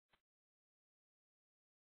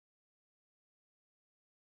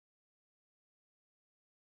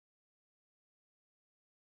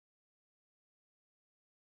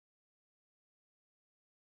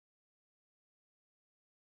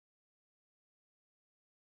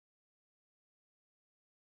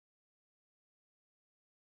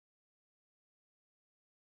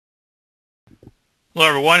Hello,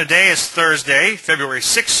 everyone. Today is Thursday, February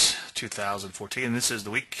 6, 2014, and this is the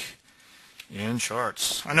Week in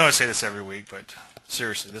Charts. I know I say this every week, but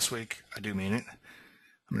seriously, this week, I do mean it.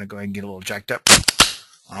 I'm going to go ahead and get a little jacked up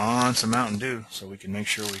on some Mountain Dew so we can make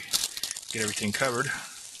sure we get everything covered.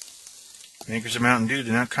 Makers of Mountain Dew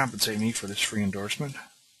do not compensate me for this free endorsement.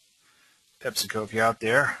 PepsiCo, if you're out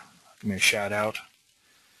there, give me a shout out.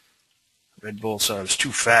 Red Bull said I was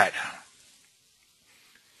too fat.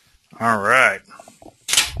 All right.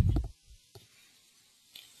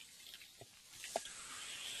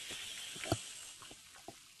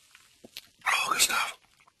 Oh, good stuff.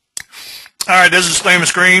 All right, this is disclaimer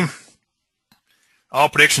screen. All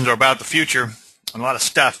predictions are about the future, and a lot of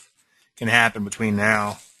stuff can happen between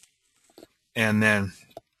now and then.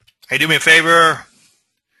 Hey, do me a favor.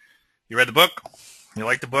 You read the book? You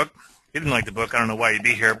like the book? If you didn't like the book, I don't know why you'd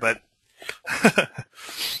be here, but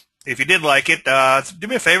if you did like it, do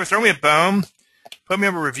me a favor, throw me a bone. Put me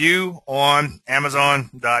up a review on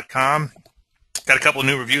Amazon.com. Got a couple of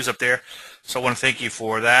new reviews up there, so I want to thank you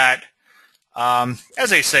for that.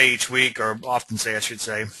 As I say each week, or often say, I should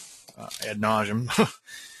say, ad nauseum,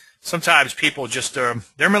 sometimes people just,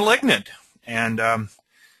 they're malignant, and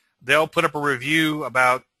they'll put up a review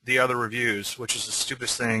about the other reviews, which is the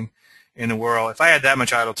stupidest thing in the world. If I had that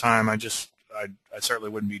much idle time, I certainly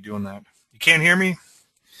wouldn't be doing that. You can't hear me?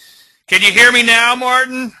 Can you hear me now,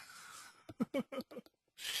 Martin?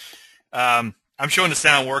 I'm showing the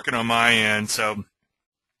sound working on my end, so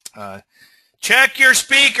check your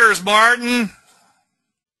speakers, Martin.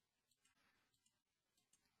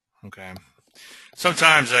 Okay.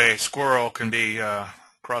 Sometimes a squirrel can be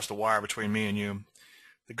across the wire between me and you.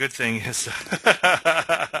 The good thing is,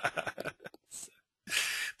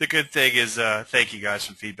 thank you guys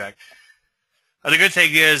for the feedback. The good thing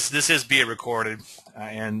is this is being recorded,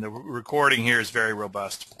 and the recording here is very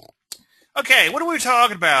robust. Okay, what are we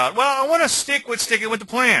talking about? Well, I want to stick with sticking with the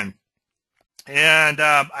plan. And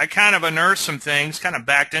I kind of unearthed some things, kind of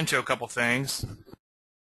backed into a couple things,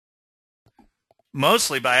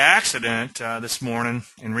 mostly by accident this morning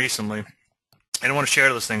and recently. And I want to share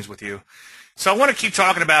those things with you. So I want to keep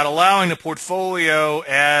talking about allowing the portfolio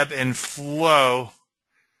ebb and flow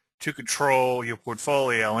to control your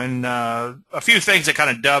portfolio. And a few things that kind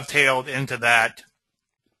of dovetailed into that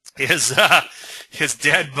is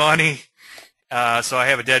dead money. So I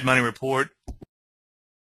have a dead money report.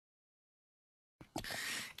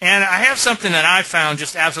 And I have something that I found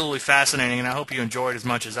just absolutely fascinating, and I hope you enjoyed as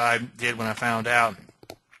much as I did when I found out.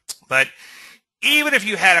 But even if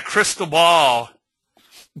you had a crystal ball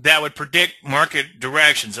that would predict market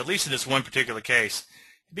directions, at least in this one particular case,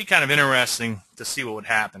 it'd be kind of interesting to see what would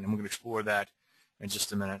happen, and we're going to explore that in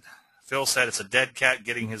just a minute. Phil said it's a dead cat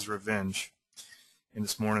getting his revenge. In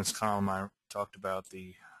this morning's column, I talked about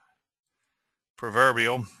the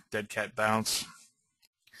proverbial dead cat bounce.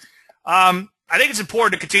 I think it's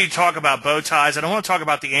important to continue to talk about bow ties. I don't want to talk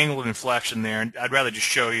about the angle of inflection there, and I'd rather just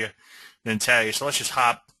show you than tell you. So let's just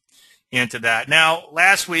hop into that. Now,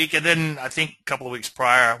 last week, and then I think a couple of weeks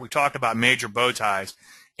prior, we talked about major bow ties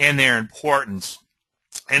and their importance.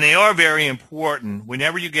 And they are very important.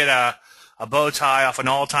 Whenever you get a bow tie off an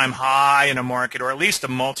all-time high in a market, or at least a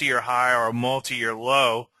multi-year high or a multi-year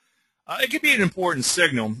low, it could be an important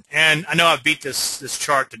signal. And I know I've beat this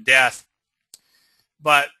chart to death,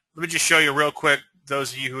 but let me just show you real quick,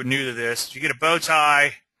 those of you who are new to this. You get a bow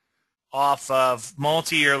tie off of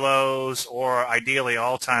multi-year lows, or ideally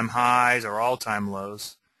all-time highs or all-time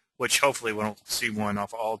lows, which hopefully we won't see one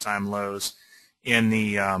off all-time lows in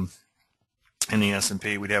the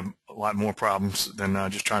S&P. We'd have a lot more problems than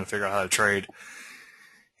just trying to figure out how to trade.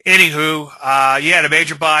 Anywho, you had a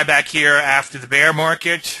major buy back here after the bear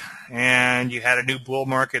market, and you had a new bull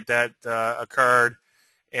market that occurred,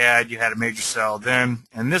 and you had a major sell then.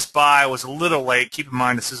 And this buy was a little late. Keep in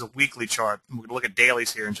mind, this is a weekly chart. We're going to look at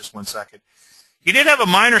dailies here in just one second. You did have a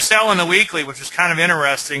minor sell in the weekly, which was kind of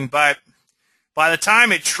interesting, but by the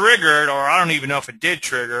time it triggered, or I don't even know if it did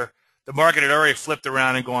trigger, the market had already flipped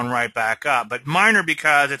around and gone right back up. But minor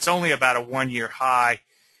because it's only about a one-year high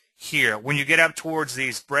here. When you get up towards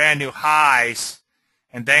these brand new highs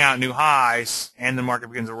and bang out new highs and the market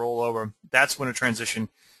begins to roll over, that's when a transition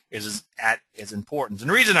is at its importance. And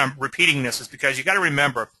the reason I'm repeating this is because you got to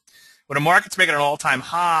remember, when a market's making an all-time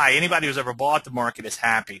high, anybody who's ever bought the market is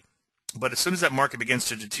happy. But as soon as that market begins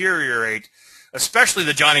to deteriorate, especially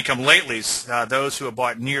the Johnny-come-latelys, those who have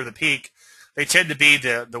bought near the peak, they tend to be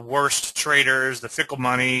the worst traders, the fickle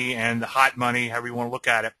money and the hot money, however you want to look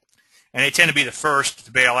at it. And they tend to be the first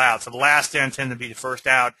to bail out. So the last in tend to be the first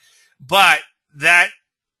out. But that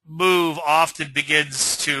move often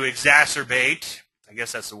begins to exacerbate, I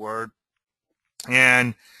guess that's the word,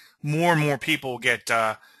 and more people get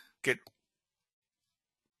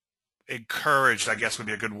encouraged, I guess would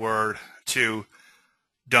be a good word, to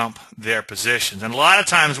dump their positions. And a lot of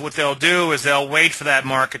times what they'll do is they'll wait for that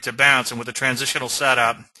market to bounce. And with a transitional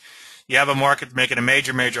setup, you have a market making a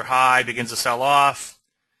major high, begins to sell off,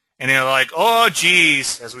 and they're like, oh,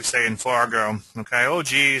 geez, as we say in Fargo, okay, oh,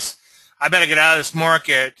 geez, I better get out of this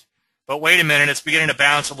market. But wait a minute, it's beginning to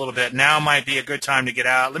bounce a little bit. Now might be a good time to get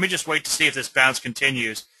out. Let me just wait to see if this bounce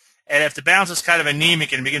continues. And if the bounce is kind of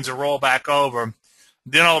anemic and begins to roll back over,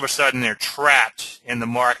 then all of a sudden they're trapped in the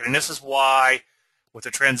market. And this is why with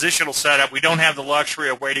a transitional setup, we don't have the luxury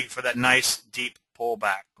of waiting for that nice deep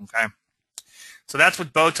pullback, okay? So that's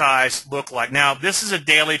what bow ties look like. Now, this is a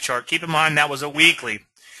daily chart. Keep in mind that was a weekly.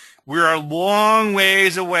 We're a long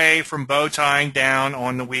ways away from bow tying down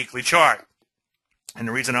on the weekly chart. And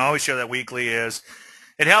the reason I always show that weekly is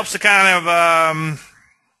it helps to kind of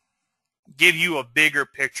give you a bigger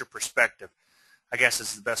picture perspective. I guess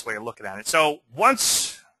this is the best way of looking at it. So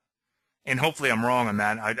once, and hopefully I'm wrong on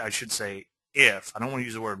that, I should say if. I don't want to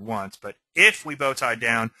use the word once, but if we bow tie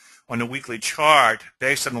down on the weekly chart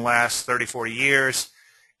based on the last 30, 40 years,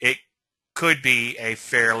 it could be a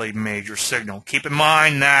fairly major signal. Keep in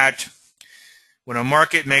mind that when a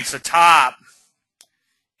market makes a top,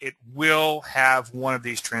 it will have one of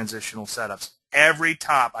these transitional setups. Every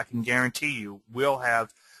top, I can guarantee you, will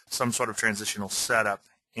have some sort of transitional setup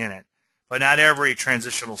in it. But not every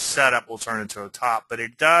transitional setup will turn into a top. But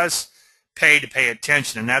it does pay to pay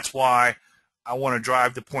attention, and that's why I want to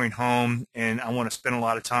drive the point home, and I want to spend a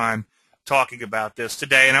lot of time talking about this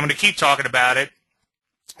today. And I'm going to keep talking about it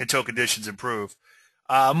until conditions improve.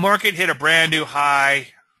 Market hit a brand new high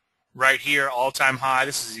right here, all-time high.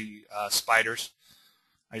 This is the spiders.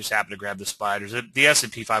 I just happened to grab the spiders. The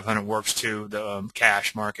S&P 500 works too, the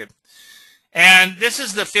cash market. And this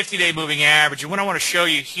is the 50-day moving average. And what I want to show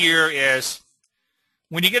you here is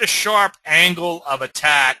when you get a sharp angle of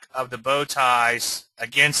attack of the bow ties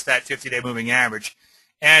against that 50-day moving average.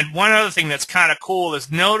 And one other thing that's kind of cool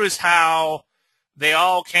is notice how they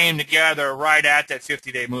all came together right at that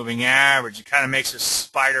 50-day moving average. It kind of makes a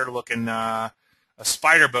spider-looking, a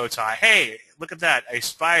spider bow tie. Hey, look at that, a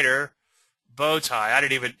spider bow tie. I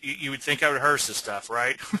didn't even, you would think I would rehearse this stuff,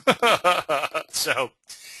 right? So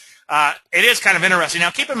it is kind of interesting.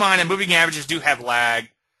 Now, keep in mind that moving averages do have lag,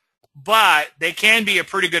 but they can be a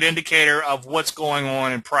pretty good indicator of what's going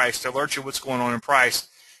on in price, to alert you what's going on in price.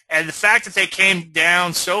 And the fact that they came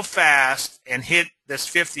down so fast and hit this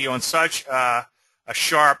 50 on such a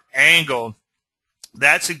sharp angle,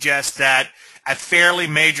 that suggests that a fairly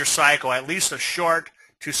major cycle, at least a short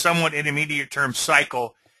to somewhat intermediate term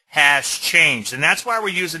cycle, has changed. And that's why we're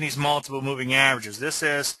using these multiple moving averages. This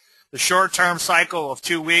is the short-term cycle of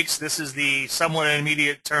 2 weeks. This is the somewhat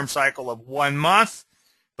intermediate term cycle of 1 month,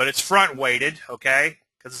 but it's front-weighted, okay,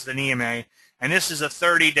 because it's an EMA. And this is a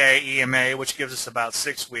 30-day EMA, which gives us about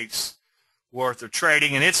 6 weeks worth of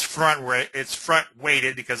trading, and it's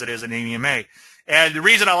front-weighted because it is an EMA. And the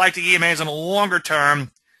reason I like the EMAs on a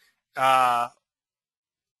longer-term time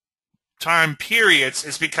periods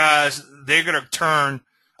is because they're going to turn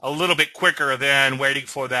a little bit quicker than waiting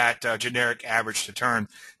for that generic average to turn.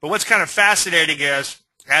 But what's kind of fascinating is,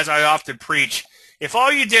 as I often preach, if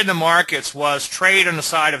all you did in the markets was trade on the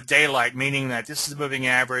side of daylight, meaning that this is the moving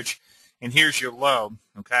average and here's your low,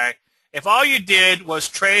 okay? If all you did was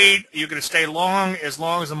trade, you're going to stay long as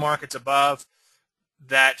the market's above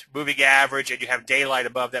that moving average and you have daylight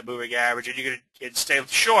above that moving average, and you're going to stay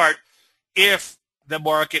short if the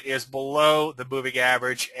market is below the moving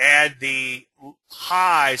average and the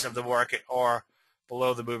highs of the market are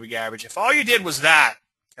below the moving average. If all you did was that,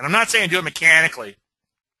 and I'm not saying do it mechanically,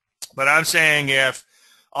 but I'm saying if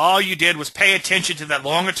all you did was pay attention to that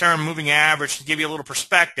longer-term moving average to give you a little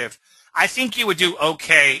perspective, I think you would do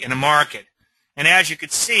okay in the market. And as you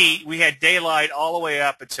could see, we had daylight all the way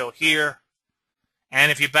up until here.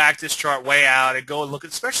 And if you back this chart way out and go and look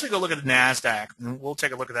at, especially go look at the NASDAQ, and we'll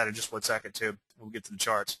take a look at that in just 1 second too. We'll get to the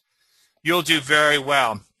charts. You'll do very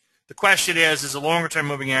well. The question is the longer-term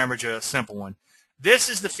moving average a simple one? This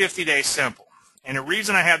is the 50-day simple. And the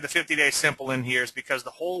reason I have the 50-day simple in here is because the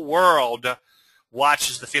whole world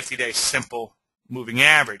watches the 50-day simple moving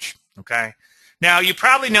average, okay? Now, you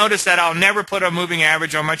probably noticed that I'll never put a moving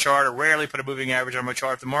average on my chart, or rarely put a moving average on my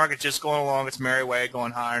chart. If the market's just going along its merry way,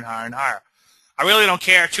 going higher and higher and higher. I really don't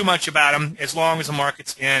care too much about them as long as the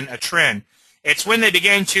market's in a trend. It's when they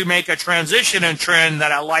begin to make a transition in trend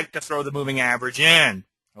that I like to throw the moving average in,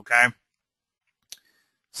 okay?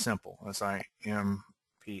 Simple,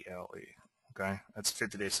 S-I-M-P-L-E, okay? That's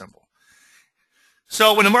 50-day simple.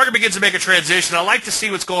 So when the market begins to make a transition, I like to see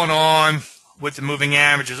what's going on with the moving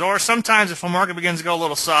averages, or sometimes if a market begins to go a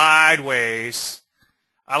little sideways,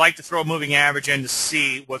 I like to throw a moving average in to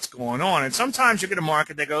see what's going on. And sometimes you get a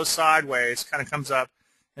market that goes sideways, kind of comes up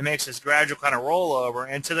and makes this gradual kind of rollover.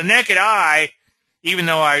 And to the naked eye, even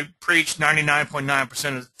though I preach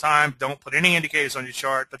 99.9% of the time, don't put any indicators on your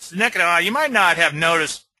chart, but to the naked eye, you might not have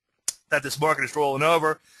noticed that this market is rolling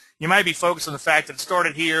over. You might be focused on the fact that it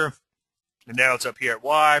started here, and now it's up here at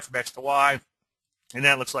Y, from X to Y, and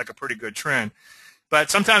that looks like a pretty good trend. But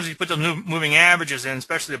sometimes if you put the moving averages in,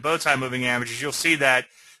 especially the bow tie moving averages, you'll see that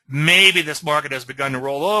maybe this market has begun to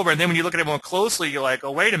roll over. And then when you look at it more closely, you're like,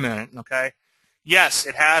 oh, wait a minute, okay? Yes,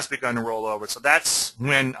 it has begun to roll over. So that's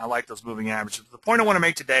when I like those moving averages. The point I want to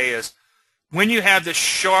make today is when you have this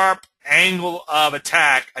sharp angle of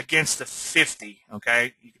attack against the 50,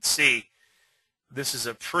 okay, you can see this is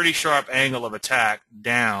a pretty sharp angle of attack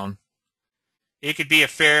down. It could be a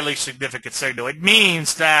fairly significant signal. It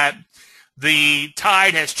means that the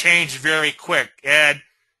tide has changed very quick. And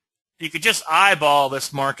you could just eyeball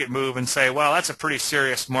this market move and say, well, that's a pretty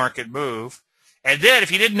serious market move. And then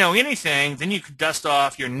if you didn't know anything, then you could dust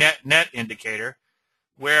off your net indicator.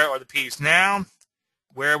 Where are the P's now?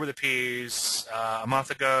 Where were the P's a month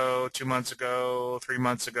ago, 2 months ago, 3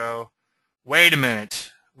 months ago? Wait a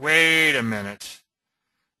minute. Wait a minute.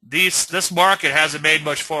 This market hasn't made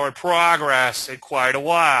much forward progress in quite a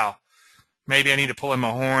while. Maybe I need to pull in my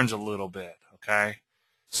horns a little bit, okay?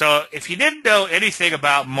 So if you didn't know anything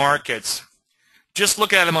about markets, just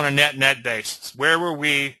look at them on a net basis. Where were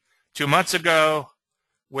we 2 months ago?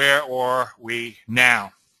 Where are we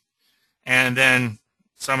now? And then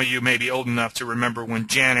some of you may be old enough to remember when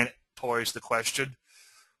Janet posed the question,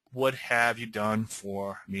 what have you done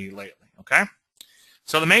for me lately, okay?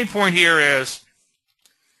 So the main point here is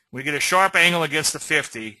we get a sharp angle against the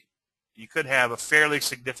 50, you could have a fairly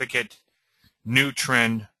significant new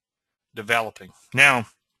trend developing. Now,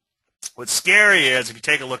 what's scary is if you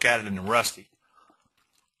take a look at it in the Rusty.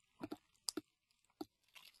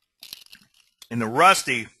 In the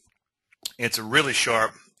Rusty, it's a really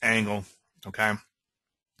sharp angle, okay?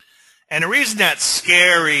 And the reason that's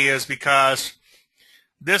scary is because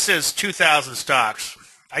this is 2,000 stocks.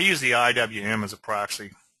 I use the IWM as a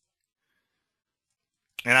proxy.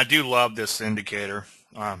 And I do love this indicator.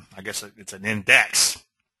 I guess it's an index.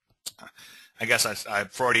 I guess I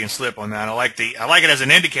Freudian slip on that. I like it as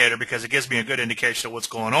an indicator because it gives me a good indication of what's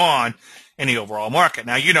going on in the overall market.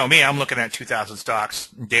 Now, you know me, I'm looking at 2,000 stocks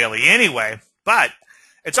daily anyway, but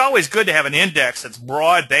it's always good to have an index that's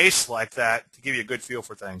broad-based like that to give you a good feel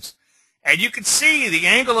for things. And you can see the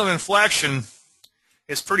angle of inflection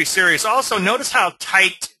is pretty serious. Also, notice how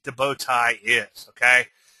tight the bow tie is, okay?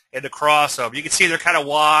 In the crossover. You can see they're kind of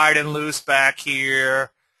wide and loose back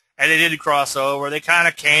here, and they didn't cross over. They kind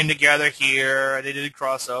of came together here, and they didn't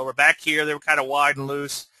cross over. Back here, they were kind of wide and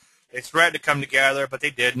loose. They threatened to come together, but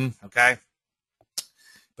they didn't, okay?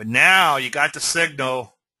 But now you got the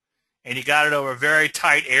signal, and you got it over a very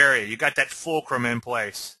tight area. You got that fulcrum in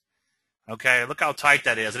place, okay? Look how tight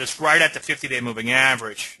that is. And it's right at the 50-day moving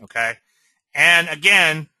average, okay? And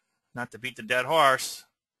again, not to beat the dead horse,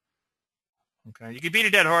 okay, you can beat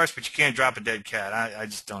a dead horse, but you can't drop a dead cat. I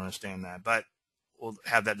just don't understand that, but we'll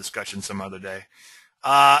have that discussion some other day.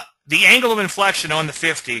 The angle of inflection on the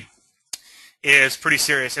 50 is pretty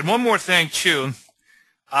serious. And one more thing, too.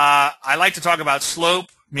 I like to talk about slope,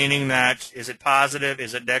 meaning that is it positive,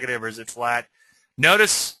 is it negative, or is it flat?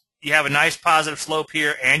 Notice you have a nice positive slope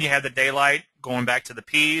here, and you have the daylight going back to the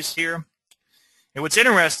P's here. And what's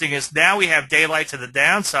interesting is now we have daylight to the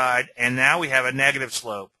downside, and now we have a negative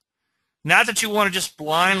slope. Not that you want to just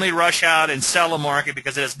blindly rush out and sell a market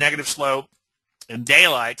because it has negative slope and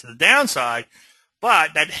daylight to the downside,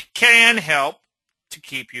 but that can help to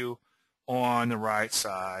keep you on the right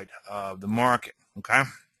side of the market, okay?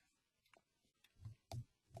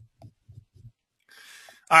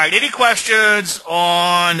 All right, any questions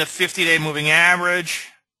on the 50-day moving average?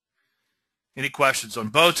 Any questions on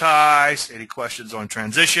bow ties? Any questions on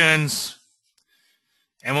transitions?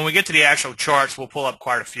 And when we get to the actual charts, we'll pull up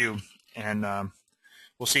quite a few, and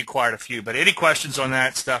we'll see quite a few. But any questions on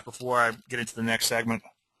that stuff before I get into the next segment?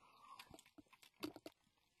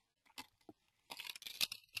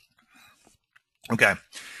 Okay.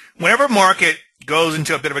 Whenever a market goes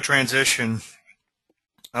into a bit of a transition,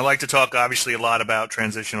 I like to talk, obviously, a lot about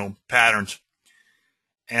transitional patterns.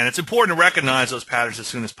 And it's important to recognize those patterns as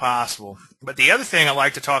soon as possible. But the other thing I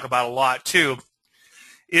like to talk about a lot, too,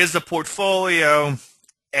 is the portfolio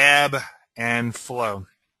ebb and flow.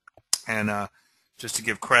 And just to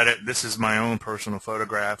give credit, this is my own personal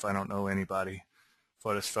photograph. I don't know anybody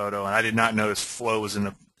for this photo. And I did not notice flow was in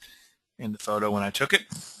the photo when I took it.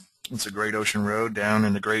 It's a great ocean road down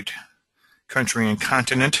in the great country and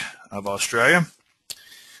continent of Australia.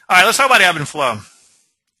 All right, let's talk about ebb and flow.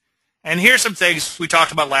 And here's some things we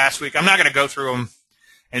talked about last week. I'm not going to go through them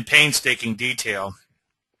in painstaking detail,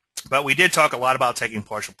 but we did talk a lot about taking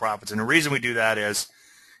partial profits. And the reason we do that is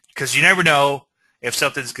because you never know if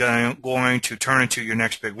something's going to turn into your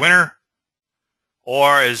next big winner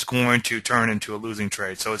or is going to turn into a losing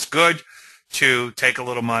trade. So it's good to take a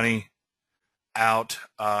little money out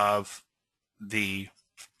of the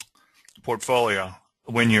portfolio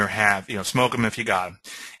when you smoke them if you got them.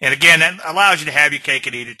 And again, that allows you to have your cake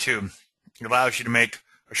and eat it too. It allows you to make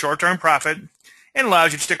a short-term profit and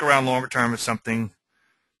allows you to stick around longer term if something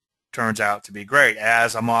turns out to be great.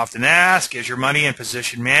 As I'm often asked, is your money in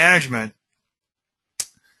position management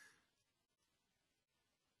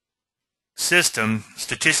system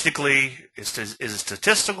statistically, is it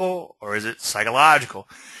statistical or is it psychological?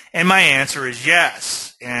 And my answer is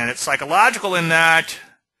yes. And it's psychological in that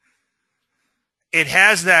it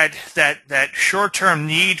has that short-term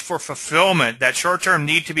need for fulfillment, that short-term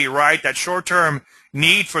need to be right, that short-term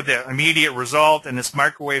need for the immediate result in this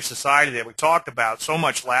microwave society that we talked about so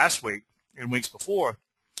much last week and weeks before,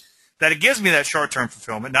 that it gives me that short-term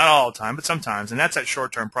fulfillment, not all the time, but sometimes, and that's that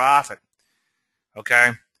short-term profit,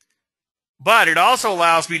 okay? But it also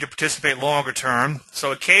allows me to participate longer term,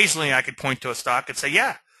 so occasionally I could point to a stock and say,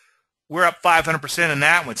 yeah, we're up 500% in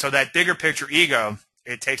that one, so that bigger picture ego,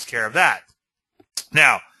 it takes care of that.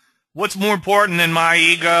 Now, what's more important than my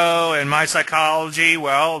ego and my psychology?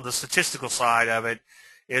 Well, the statistical side of it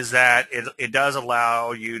is that it does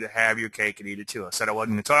allow you to have your cake and eat it too. I said I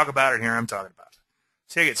wasn't going to talk about it. Here I'm talking about it.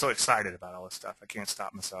 See, I get so excited about all this stuff. I can't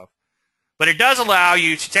stop myself. But it does allow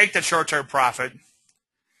you to take that short-term profit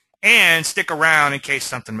and stick around in case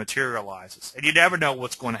something materializes. And you never know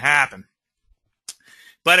what's going to happen.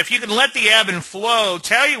 But if you can let the ebb and flow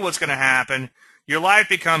tell you what's going to happen, your life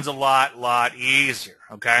becomes a lot easier,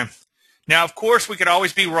 okay? Now, of course, we could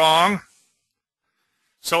always be wrong.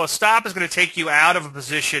 So a stop is going to take you out of a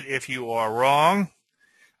position if you are wrong.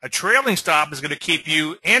 A trailing stop is going to keep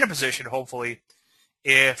you in a position, hopefully,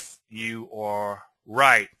 if you are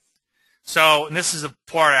right. So, and this is the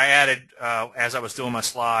part I added as I was doing my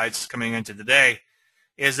slides coming into today,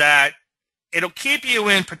 is that it'll keep you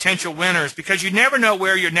in potential winners because you never know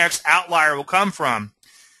where your next outlier will come from.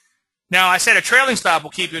 Now, I said a trailing stop will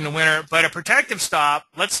keep you in the winner, but a protective stop,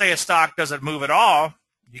 let's say a stock doesn't move at all,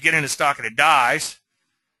 you get into stock and it dies,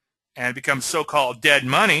 and it becomes so-called dead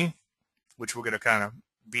money, which we're going to kind of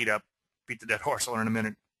beat the dead horse on in a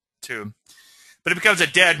minute too. But it becomes a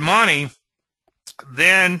dead money,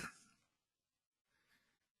 then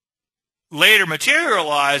later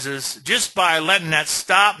materializes just by letting that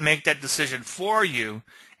stop make that decision for you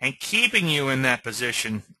and keeping you in that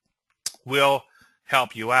position will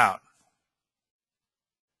help you out.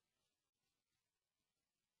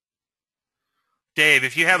 Dave,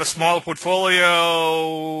 if you have a smaller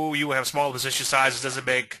portfolio, you have smaller position sizes, does it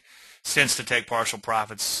make sense to take partial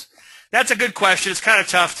profits? That's a good question. It's kind of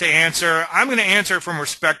tough to answer. I'm going to answer it from a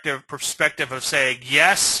perspective of saying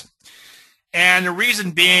yes. And the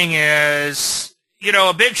reason being is,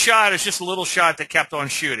 a big shot is just a little shot that kept on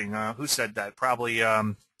shooting. Who said that? Probably,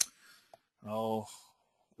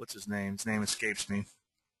 what's his name? His name escapes me.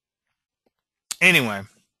 Anyway,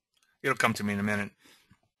 it'll come to me in a minute.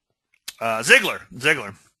 Ziegler.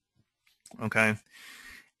 Okay.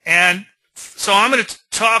 And so I'm going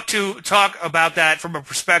to talk about that from a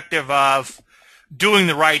perspective of doing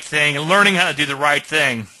the right thing and learning how to do the right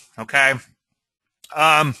thing. Okay.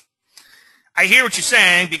 I hear what you're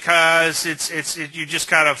saying because you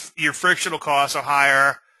just your frictional costs are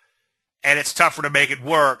higher and it's tougher to make it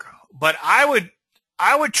work. But I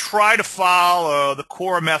would try to follow the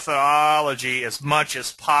core methodology as much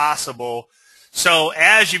as possible. So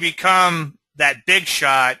as you become that big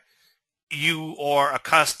shot, you are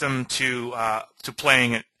accustomed to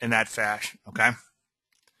playing it in that fashion. Okay.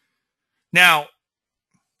 Now,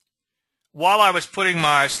 while I was putting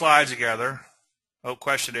my slides together,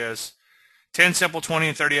 question is 10 simple, 20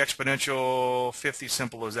 and 30 exponential, 50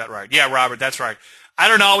 simple. Is that right? Yeah, Robert, that's right. I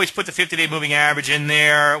don't always put the 50-day moving average in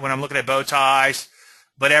there when I'm looking at bow ties,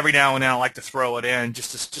 but every now and then I like to throw it in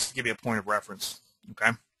just to give you a point of reference.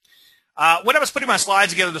 Okay. When I was putting my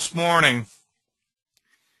slides together this morning,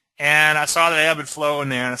 and I saw that ebb and flow in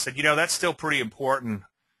there, and I said, that's still pretty important.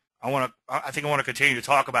 I think I want to continue to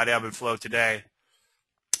talk about ebb and flow today.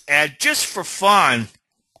 And just for fun,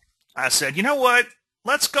 I said, you know what?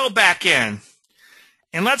 Let's go back in,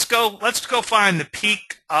 and let's go find the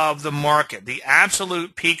peak of the market, the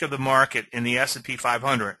absolute peak of the market in the S&P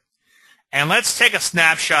 500, and let's take a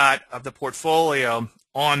snapshot of the portfolio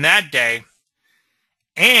on that day.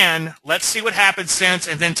 And let's see what happened since,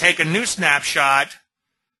 and then take a new snapshot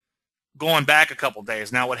going back a couple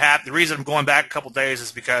days. Now, what happened? The reason I'm going back a couple days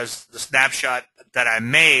is because the snapshot that I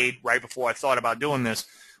made right before I thought about doing this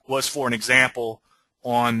was for an example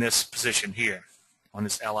on this position here, on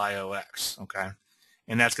this LIOX, okay?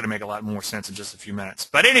 And that's going to make a lot more sense in just a few minutes.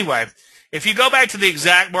 But anyway, if you go back to the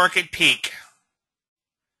exact market peak,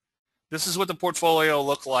 this is what the portfolio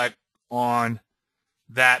looked like on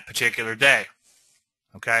that particular day,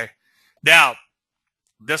 okay? Now,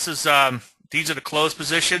 this is these are the closed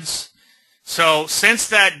positions. So since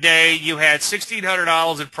that day, you had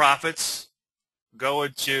 $1,600 in profits go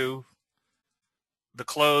into the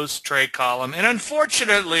closed trade column. And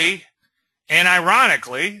unfortunately, and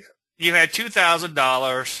ironically, you had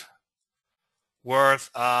 $2,000 worth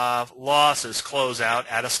of losses close out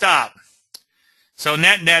at a stop. So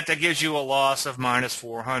net, that gives you a loss of minus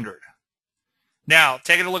 400. Now,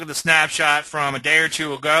 taking a look at the snapshot from a day or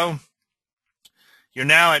two ago, you're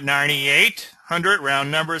now at 9,800,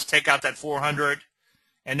 round numbers, take out that 400,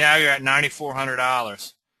 and now you're at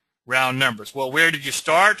 $9,400, round numbers. Well, where did you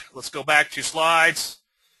start? Let's go back 2 slides.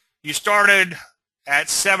 You started at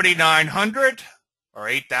 7,900, or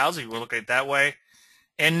 8,000, you will look at it that way,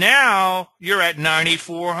 and now you're at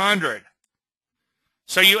 9,400.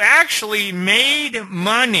 So you actually made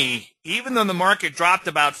money, even though the market dropped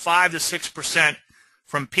about 5 to 6%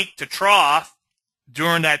 from peak to trough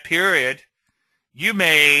during that period. You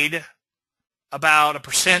made about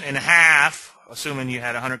 1.5%, assuming you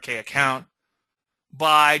had a 100K account,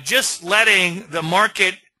 by just letting the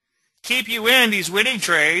market keep you in these winning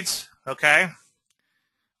trades, okay,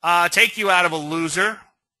 take you out of a loser,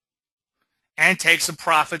 and take some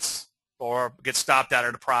profits or get stopped out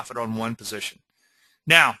of the profit on one position.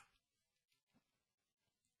 Now,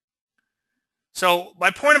 so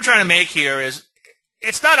my point I'm trying to make here is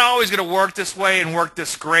it's not always going to work this way and work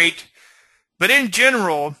this great. But in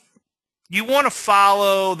general, you want to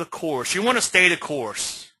follow the course. You want to stay the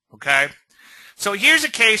course, okay? So here's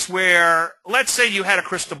a case where, let's say you had a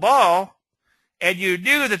crystal ball and you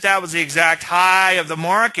knew that that was the exact high of the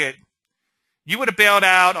market. You would have bailed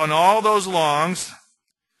out on all those longs.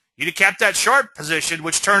 You'd have kept that short position,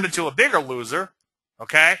 which turned into a bigger loser,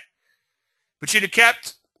 okay? But you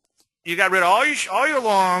got rid of all your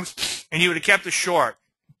longs, and you would have kept the short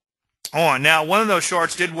on. Now, one of those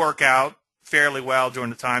shorts did work out fairly well during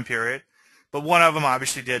the time period, but one of them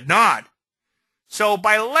obviously did not. So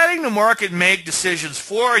by letting the market make decisions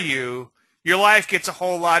for you, your life gets a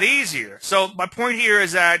whole lot easier. So my point here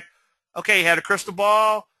is that, okay, you had a crystal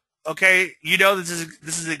ball, okay, you know this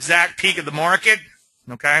is the exact peak of the market,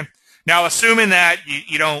 okay? Now, assuming that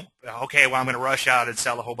you don't, okay, well, I'm going to rush out and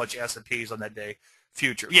sell a whole bunch of S&Ps on that day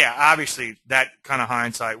future. Yeah, obviously, that kind of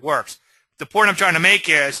hindsight works. The point I'm trying to make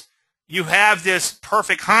is you have this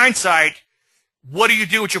perfect hindsight. What do you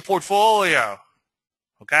do with your portfolio?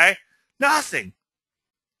 Okay? Nothing.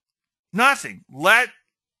 Nothing. Let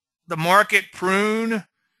the market prune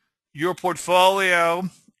your portfolio,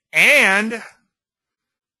 and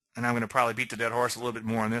I'm going to probably beat the dead horse a little bit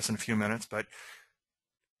more on this in a few minutes, but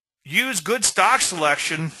use good stock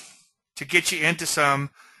selection to get you into some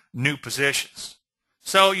new positions.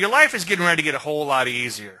 So your life is getting ready to get a whole lot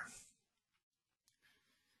easier.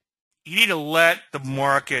 You need to let the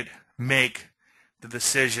market make the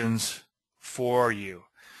decisions for you.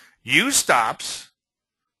 Use stops,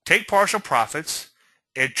 take partial profits,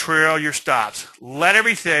 and trail your stops. Let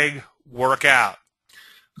everything work out.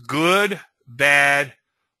 Good, bad,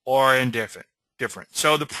 or indifferent.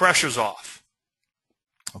 So the pressure's off.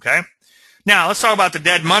 Okay? Now, let's talk about the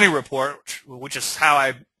dead money report, which is how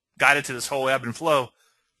I got into this whole ebb and flow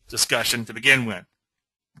discussion to begin with.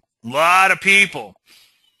 A lot of people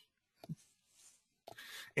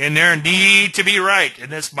in their need to be right in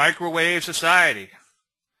this microwave society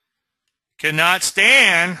cannot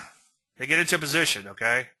stand, they get into a position,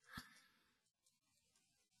 okay?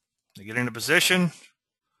 They get into a position,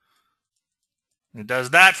 and it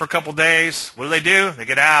does that for a couple days. What do? They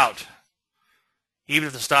get out, even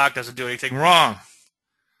if the stock doesn't do anything wrong.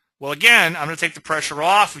 Well, again, I'm going to take the pressure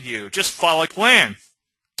off of you. Just follow a plan.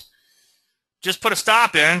 Just put a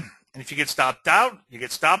stop in, and if you get stopped out, you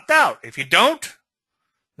get stopped out. If you don't,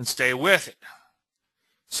 then stay with it.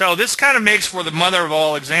 So this kind of makes for the mother of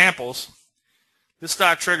all examples. This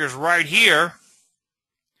stock triggers right here,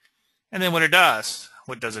 and then what does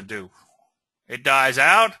it do? It dies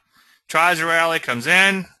out, tries a rally, comes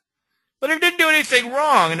in, but it didn't do anything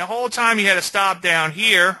wrong, and the whole time you had to stop down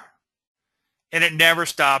here, and it never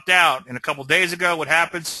stopped out. And a couple days ago, what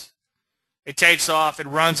happens? It takes off, it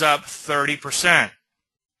runs up 30%,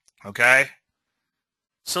 okay?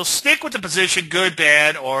 So stick with the position, good,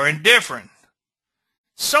 bad, or indifferent.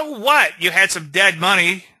 So what? You had some dead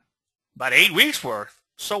money, about 8 weeks worth.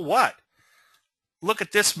 So what? Look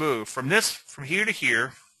at this move from here to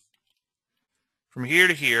here, from here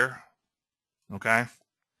to here, okay?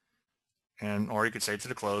 Or you could say to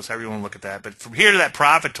the close, however you want to look at that. But from here to that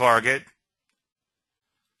profit target,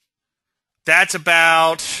 that's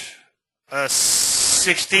about a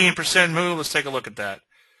 16% move. Let's take a look at that.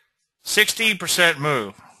 16%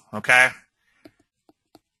 move, okay?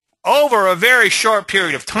 Over a very short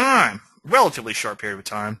period of time, relatively short period of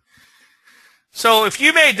time. So if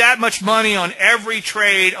you made that much money on every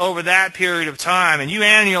trade over that period of time and you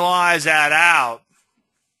annualize that out,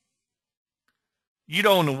 you'd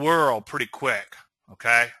own the world pretty quick,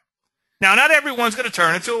 okay? Now, not everyone's going to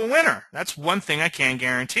turn into a winner. That's one thing I can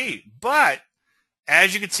guarantee. But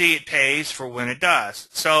as you can see, it pays for when it does.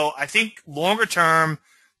 So I think longer term,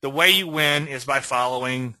 the way you win is by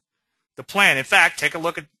following the plan. In fact, take a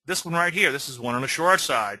look at this one right here. This is one on the short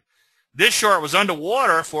side. This short was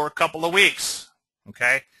underwater for a couple of weeks,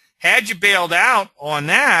 okay? Had you bailed out on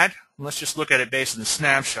that, let's just look at it based on the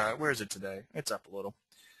snapshot. Where is it today? It's up a little.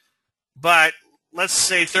 But let's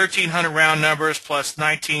say 1,300 round numbers plus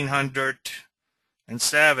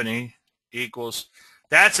 1,970 equals,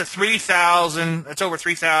 that's a $3,000, that's over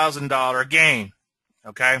 $3,000 gain,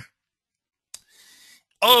 okay?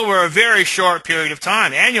 Over a very short period of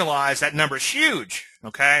time. Annualized, that number is huge,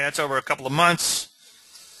 okay? That's over a couple of months,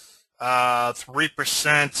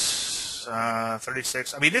 3%,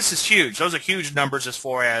 36. I mean, this is huge. Those are huge numbers as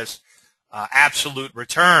far as absolute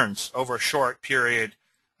returns over a short period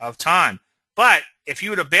of time. But if you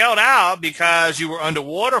would have bailed out because you were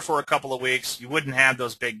underwater for a couple of weeks, you wouldn't have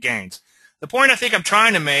those big gains. The point I think I'm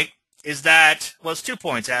trying to make is that, well, it's 2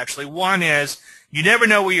 points, actually. One is you never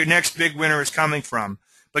know where your next big winner is coming from.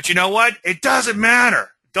 But you know what? It doesn't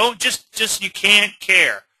matter. Don't just you can't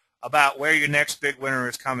care about where your next big winner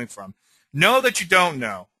is coming from. Know that you don't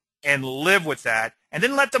know and live with that. And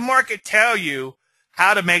then let the market tell you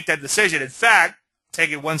how to make that decision. In fact,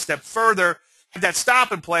 take it one step further. Have that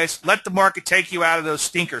stop in place. Let the market take you out of those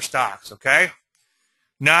stinker stocks, okay?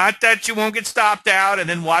 Not that you won't get stopped out and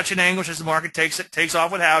then watch in anguish as the market takes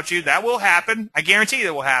off without you. That will happen. I guarantee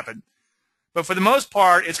that will happen. But for the most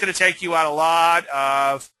part, it's going to take you out a lot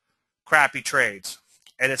of crappy trades.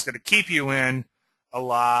 And it's going to keep you in a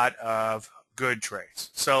lot of good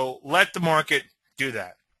trades. So let the market do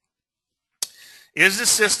that. Is the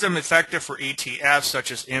system effective for ETFs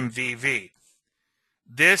such as MVV?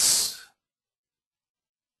 This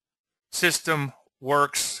system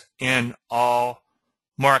works in all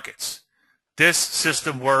markets. This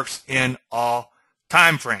system works in all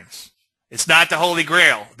time frames. It's not the Holy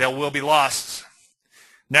Grail. There will be losses.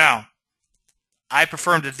 Now, I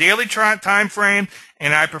prefer the daily time frame,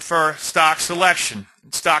 and I prefer stock selection,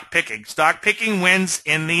 stock picking. Stock picking wins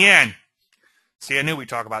in the end. See, I knew we'd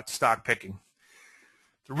talk about stock picking.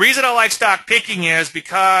 The reason I like stock picking is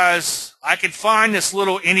because I can find this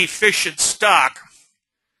little inefficient stock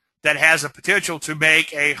that has a potential to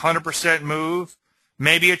make a 100% move,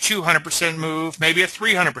 maybe a 200% move, maybe a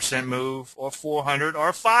 300% move, or 400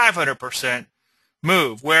 or 500%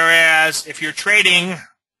 move. Whereas if you're trading,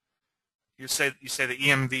 you say the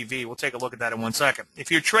EMVV. We'll take a look at that in 1 second. If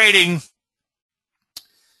you're trading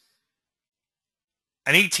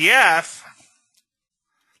an ETF,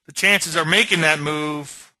 the chances of making that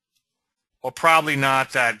move are probably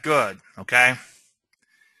not that good, okay?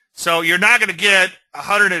 So you're not going to get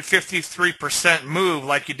 153% move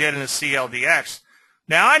like you did in the CLDX.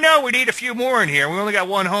 Now, I know we need a few more in here. We only got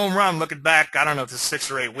one home run looking back, I don't know if it's 6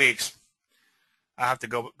 or 8 weeks. I have to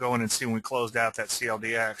go in and see when we closed out that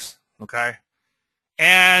CLDX, okay?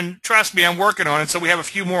 And trust me, I'm working on it, so we have a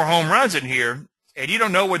few more home runs in here. And you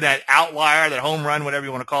don't know where that outlier, that home run, whatever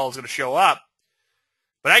you want to call it, is going to show up.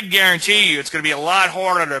 But I can guarantee you it's going to be a lot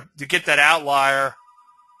harder to get that outlier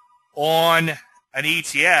on an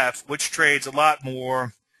ETF, which trades a lot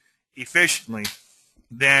more efficiently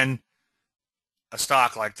than a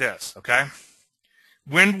stock like this, okay?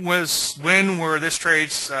 When were this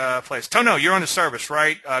trades placed? Tono, you're on the service,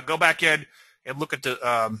 right? Go back in and look at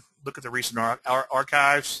the recent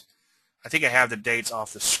archives. I think I have the dates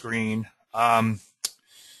off the screen. Let's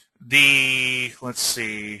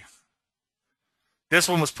see. This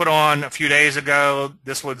one was put on a few days ago.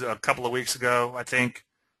 This was a couple of weeks ago, I think.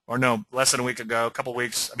 Or no, less than a week ago, a couple of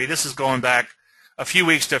weeks. I mean, this is going back a few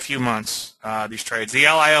weeks to a few months, these trades. The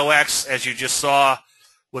LIOX, as you just saw,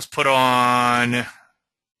 was put on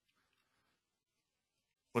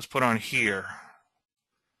here,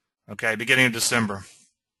 okay, beginning of December,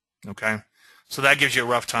 okay? So that gives you a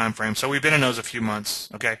rough time frame. So we've been in those a few months.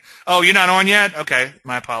 Okay. Oh, you're not on yet? Okay.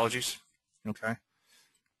 My apologies. Okay.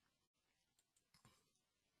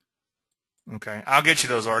 Okay. I'll get you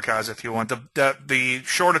those archives if you want. The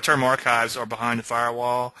shorter term archives are behind the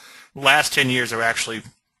firewall. The last 10 years are actually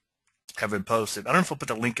have been posted. I don't know if I'll put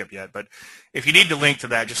the link up yet, but if you need the link to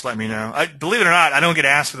that, just let me know. Believe it or not, I don't get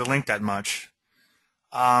asked for the link that much.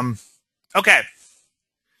 Okay.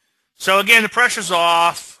 So again, the pressure's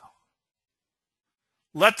off.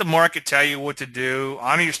 Let the market tell you what to do.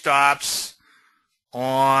 Honor your stops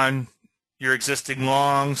on your existing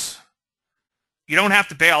longs. You don't have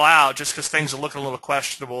to bail out just because things are looking a little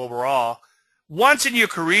questionable overall. Once in your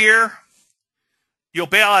career, you'll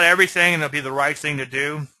bail out everything and it'll be the right thing to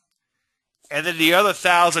do. And then the other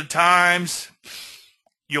 1,000 times,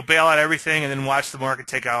 you'll bail out everything and then watch the market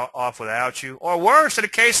take off without you. Or worse, in a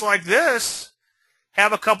case like this,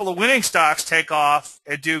 have a couple of winning stocks take off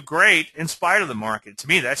and do great in spite of the market. To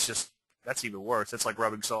me, that's even worse. That's like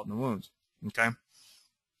rubbing salt in the wounds. Okay.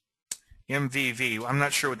 MVV. I'm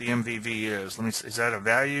not sure what the MVV is. Is that a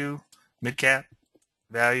value, mid-cap,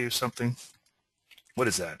 value, something? What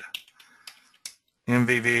is that?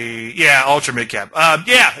 MVV. Yeah, ultra mid-cap.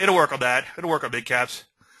 Yeah, it'll work on that. It'll work on mid-caps.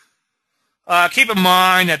 Keep in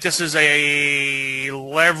mind that this is a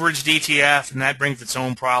leveraged ETF, and that brings its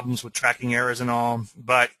own problems with tracking errors and all.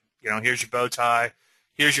 But, here's your bow tie.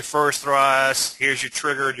 Here's your first thrust. Here's your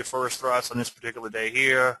trigger, your first thrust on this particular day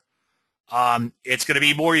here. It's going to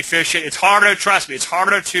be more efficient. It's harder, trust me, it's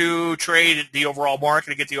harder to trade the overall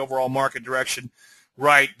market, to get the overall market direction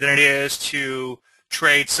right than it is to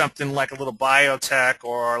trade something like a little biotech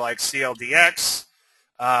or like CLDX,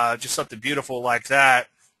 just something beautiful like that.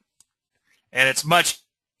 And it's much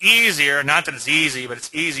easier, not that it's easy, but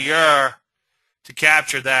it's easier to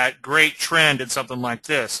capture that great trend in something like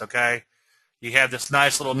this, okay? You have this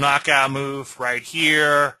nice little knockout move right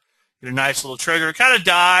here, get a nice little trigger. It kind of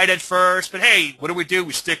died at first, but hey, what do?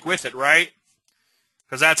 We stick with it, right?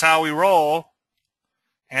 Because that's how we roll.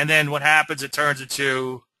 And then what happens, it turns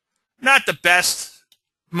into not the best,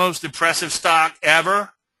 most impressive stock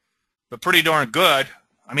ever, but pretty darn good.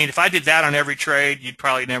 I mean, if I did that on every trade, you'd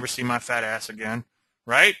probably never see my fat ass again,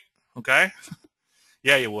 right? Okay?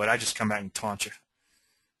 Yeah, you would. I just come back and taunt you.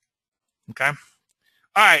 Okay? All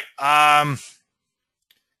right. A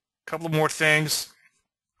couple more things.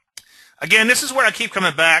 Again, this is where I keep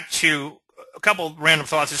coming back to a couple of random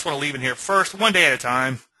thoughts I just want to leave in here. First, one day at a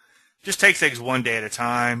time. Just take things one day at a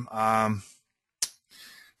time.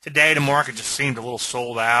 Today, the market just seemed a little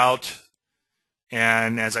sold out.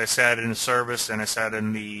 And as I said in the service and I said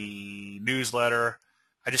in the newsletter,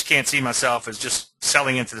 I just can't see myself as just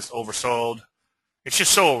selling into this oversold. It's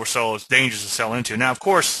just so oversold, it's dangerous to sell into. Now, of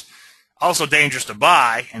course, also dangerous to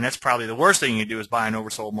buy, and that's probably the worst thing you can do is buy an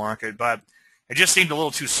oversold market, but it just seemed a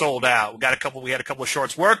little too sold out. We had a couple of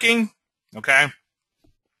shorts working, okay?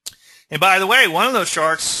 And by the way, one of those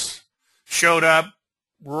shorts showed up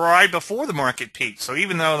right before the market peaked. So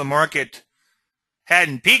even though the market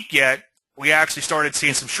hadn't peaked yet, we actually started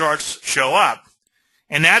seeing some shorts show up.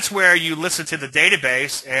 And that's where you listen to the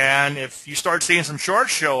database, and if you start seeing some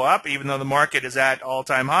shorts show up, even though the market is at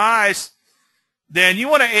all-time highs, then you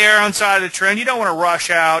want to err on side of the trend. You don't want to rush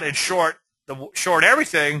out and short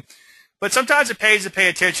everything, but sometimes it pays to pay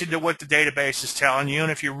attention to what the database is telling you,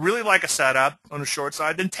 and if you really like a setup on the short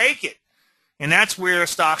side, then take it. And that's where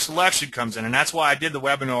stock selection comes in, and that's why I did the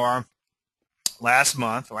webinar last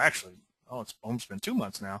month, or actually, it's almost been 2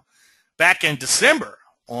 months now, back in December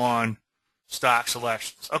on stock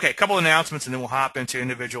selections. Okay, a couple of announcements, and then we'll hop into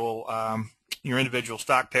your individual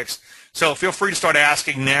stock picks. So feel free to start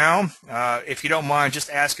asking now. If you don't mind, just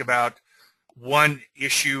ask about one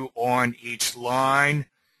issue on each line.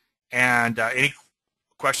 And any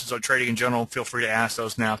questions on trading in general, feel free to ask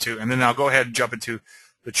those now too. And then I'll go ahead and jump into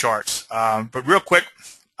the charts. But real quick,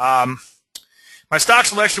 my stock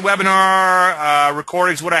selection webinar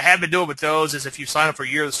recordings, what I have been doing with those is if you sign up for a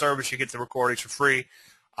year of the service, you get the recordings for free.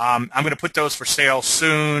 I'm going to put those for sale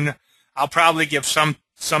soon. I'll probably give some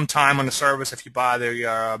time on the service if you buy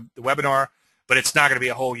the webinar, but it's not going to be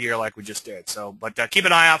a whole year like we just did. So, but keep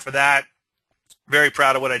an eye out for that. Very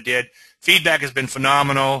proud of what I did. Feedback has been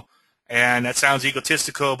phenomenal, and that sounds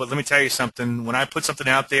egotistical, but let me tell you something. When I put something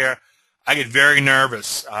out there, I get very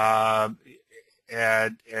nervous and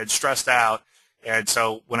stressed out. And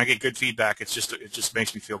so when I get good feedback, it just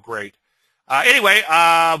makes me feel great. Anyway,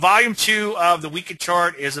 Volume 2 of the weekend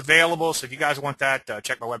chart is available, so if you guys want that,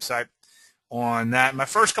 check my website on that. My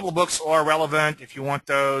first couple of books are relevant. If you want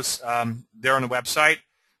those, they're on the website.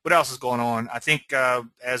 What else is going on? I think,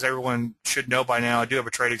 as everyone should know by now, I do have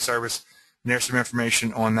a trading service And there's some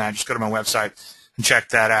information on that. Just go to my website and check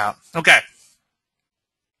that out. Okay.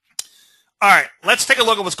 All right. Let's take a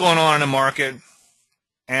look at what's going on in the market,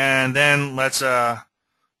 and then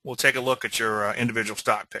we'll take a look at your individual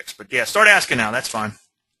stock picks. But yeah, start asking now. That's fine.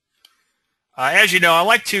 As you know, I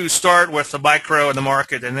like to start with the micro in the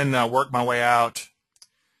market and then work my way out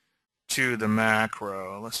to the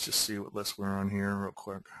macro. Let's just see what list we're on here real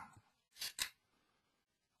quick.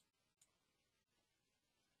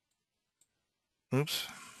 Oops.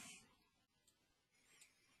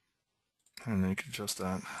 And then you can adjust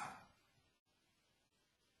that.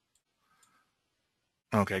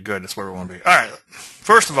 Okay, good. That's where we want to be. All right.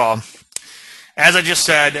 First of all, as I just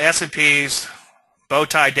said, the S&P's bow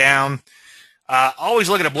tie down. Always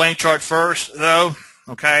look at a blank chart first, though,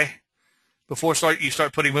 okay, before you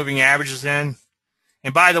start putting moving averages in.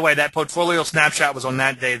 And by the way, that portfolio snapshot was on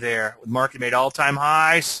that day there. The market made all-time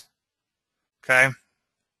highs, okay,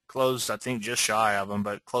 closed, I think, just shy of them,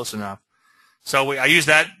 but close enough. So I used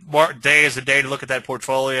that day as a day to look at that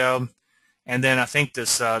portfolio. And then I think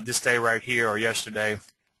this day right here, or yesterday,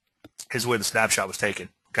 is where the snapshot was taken,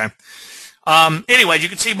 okay. Anyways, you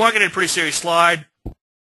can see market had a pretty serious slide.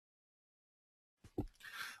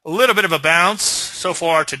 A little bit of a bounce so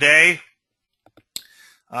far today.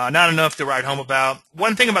 Not enough to write home about.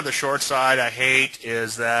 One thing about the short side I hate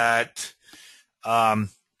is that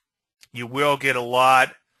you will get a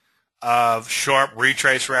lot of sharp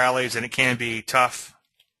retrace rallies, and it can be tough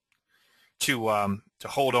to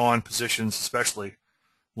hold on positions, especially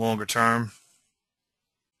longer term.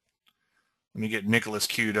 Let me get Nicholas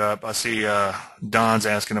queued up. I see Don's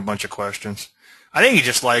asking a bunch of questions. I think he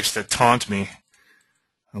just likes to taunt me.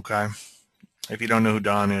 Okay. If you don't know who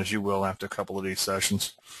Don is, you will after a couple of these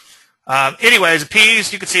sessions. Anyways, the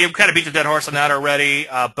P's, you can see, we kind of beat the dead horse on that already.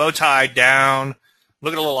 Bow tie down.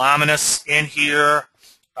 Look at a little ominous in here.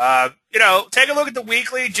 Take a look at the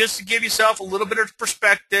weekly just to give yourself a little bit of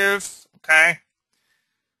perspective. Okay.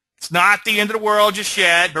 It's not the end of the world just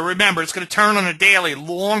yet, but remember, it's going to turn on a daily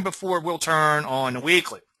long before it will turn on a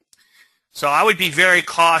weekly. So I would be very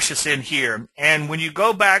cautious in here. And when you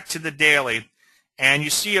go back to the daily, and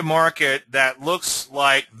you see a market that looks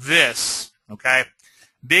like this, okay?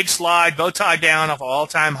 Big slide, bow tie down off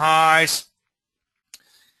all-time highs.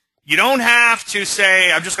 You don't have to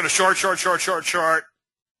say, I'm just going to short,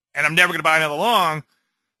 and I'm never going to buy another long.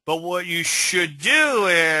 But what you should do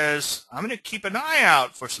is, I'm going to keep an eye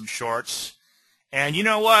out for some shorts. And you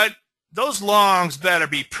know what? Those longs better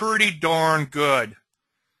be pretty darn good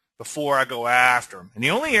before I go after them. And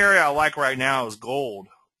the only area I like right now is gold.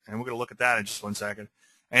 And we're going to look at that in just 1 second.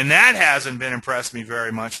 And that hasn't been impressed me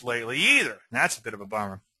very much lately either. And that's a bit of a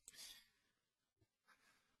bummer.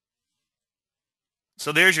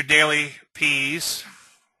 So there's your daily P's.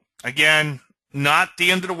 Again, not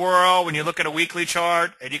the end of the world when you look at a weekly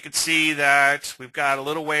chart. And you can see that we've got a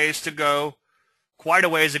little ways to go, quite a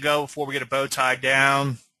ways to go before we get a bow tie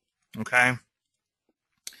down. Okay.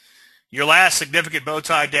 Your last significant bow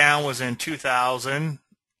tie down was in 2007,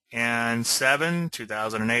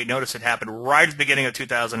 2008. Notice it happened right at the beginning of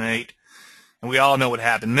 2008, and we all know what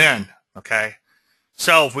happened then, okay?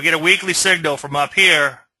 So if we get a weekly signal from up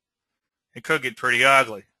here, it could get pretty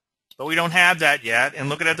ugly. But we don't have that yet, and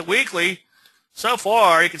looking at the weekly, so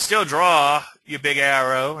far you can still draw your big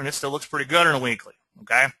arrow, and it still looks pretty good on a weekly,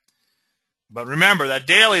 okay? But remember, that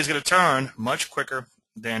daily is going to turn much quicker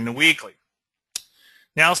than the weekly.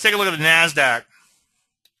 Now let's take a look at the NASDAQ.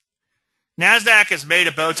 NASDAQ has made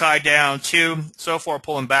a bow tie down too, so far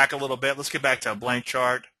pulling back a little bit. Let's get back to a blank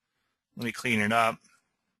chart. Let me clean it up.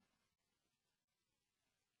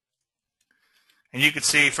 And you can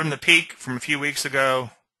see from the peak from a few weeks ago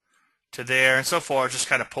to there, and so far just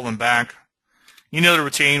kind of pulling back. You know the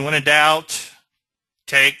routine. When in doubt,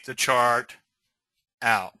 take the chart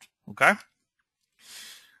out. Okay?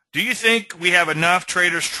 Do you think we have enough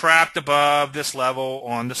traders trapped above this level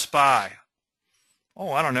on the SPY?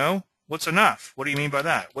 Oh, I don't know. What's enough? What do you mean by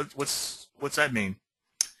that? What's that mean?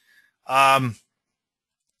 I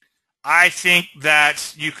think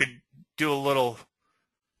that you could do a little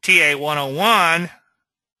TA 101,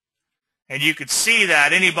 and you could see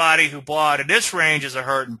that anybody who bought in this range is a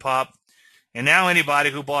hurting pup, and now anybody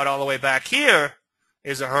who bought all the way back here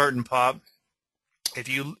is a hurting pup. If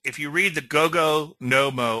you read the Go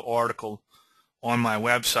No-Mo article on my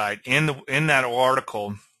website, in that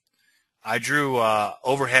article, I drew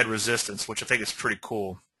overhead resistance, which I think is pretty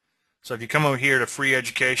cool. So if you come over here to free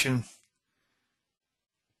education,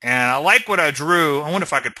 and I like what I drew. I wonder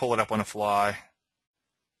if I could pull it up on the fly.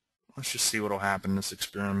 Let's just see what will happen in this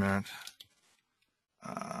experiment.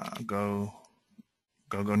 Go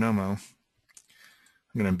No-Mo.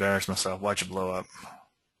 I'm going to embarrass myself. Watch it blow up.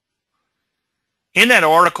 In that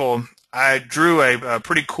article, I drew a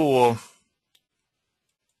pretty cool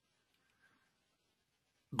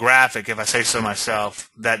graphic, if I say so myself,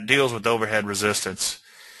 that deals with overhead resistance.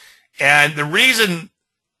 And the reason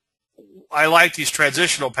I like these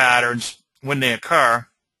transitional patterns when they occur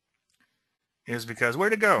is because,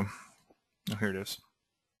 where'd it go? Oh, here it is.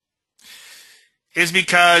 Is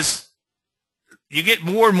because you get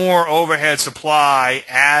more and more overhead supply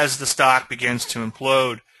as the stock begins to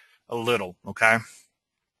implode a little, okay?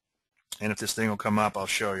 And if this thing will come up, I'll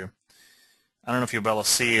show you. I don't know if you'll be able to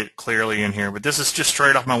see it clearly in here, but this is just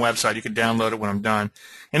straight off my website. You can download it when I'm done.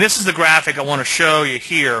 And this is the graphic I want to show you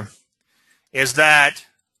here, is that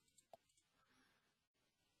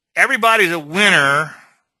everybody's a winner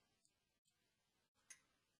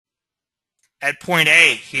at point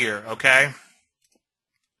A here, okay?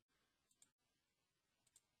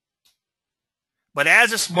 But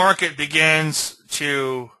as this market begins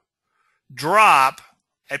to drop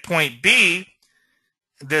at point B,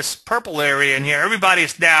 this purple area in here, everybody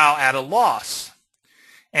is now at a loss.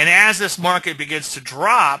 And as this market begins to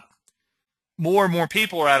drop, more and more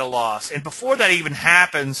people are at a loss. And before that even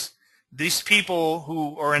happens, these people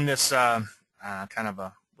who are in this kind of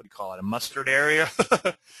a, what do you call it, a mustard area,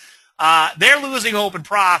 they're losing open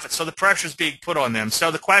profits, so the pressure is being put on them.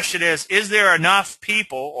 So the question is there enough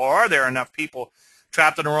people, or are there enough people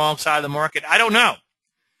trapped on the wrong side of the market? I don't know.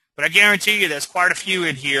 But I guarantee you there's quite a few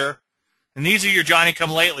in here. And these are your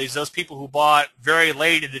Johnny-come-latelys, those people who bought very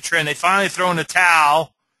late in the trend. They finally throw in the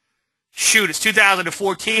towel. Shoot, it's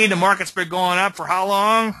 2014. The market's been going up for how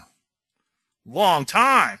long? Long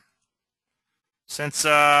time. Since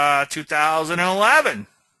 2011.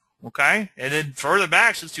 Okay? And then further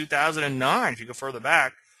back, since 2009, if you go further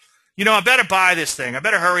back. You know, I better buy this thing. I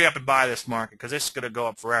better hurry up and buy this market because this is going to go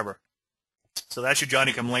up forever. So that's your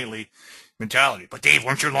Johnny-come-lately mentality. But Dave,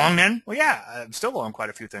 weren't you long then? Well, yeah, I'm still long quite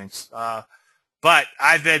a few things. But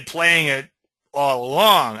I've been playing it all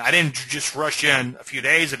along. I didn't just rush in a few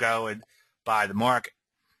days ago and buy the market.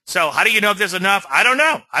 So how do you know if there's enough? I don't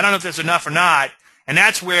know. I don't know if there's enough or not. And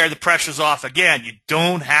that's where the pressure's off again. You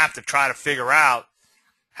don't have to try to figure out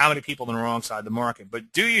how many people on the wrong side of the market.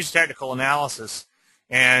 But do use technical analysis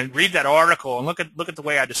and read that article and look at the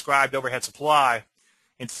way I described overhead supply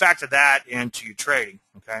and factor that into your trading,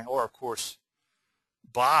 okay? Or, of course,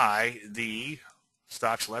 buy the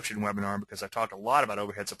stock selection webinar because I talked a lot about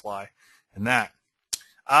overhead supply and that.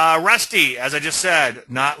 Rusty, as I just said,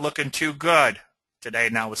 not looking too good today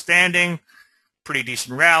notwithstanding. Pretty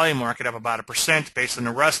decent rally, market up about 1% based on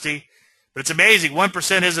the Rusty. But it's amazing,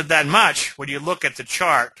 1% isn't that much when you look at the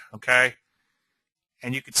chart, okay?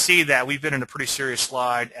 And you can see that we've been in a pretty serious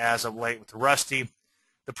slide as of late with the Rusty.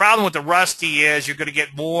 The problem with the Rusty is you're going to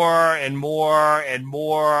get more and more and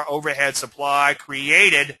more overhead supply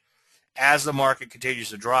created as the market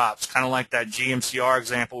continues to drop. It's kind of like that GMCR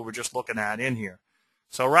example we were just looking at in here.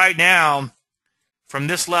 So right now, from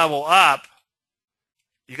this level up,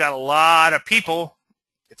 you got a lot of people,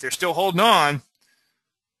 if they're still holding on,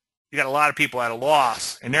 you got a lot of people at a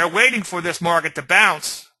loss. And they're waiting for this market to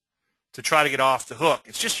bounce to try to get off the hook.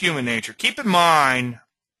 It's just human nature. Keep in mind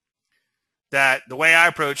that the way I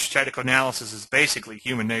approach technical analysis is basically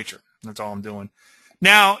human nature. That's all I'm doing.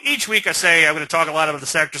 Now, each week I say I'm going to talk a lot about the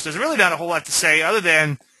sectors. There's really not a whole lot to say other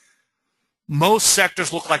than most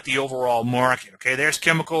sectors look like the overall market. Okay, there's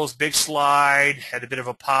chemicals, big slide, had a bit of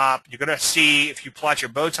a pop. You're going to see, if you plot your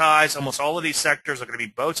bow ties, almost all of these sectors are going to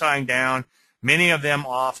be bow tying down, many of them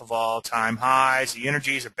off of all-time highs. The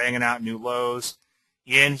energies are banging out new lows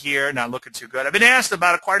in here, not looking too good. I've been asked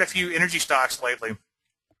about quite a few energy stocks lately.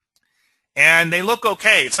 And they look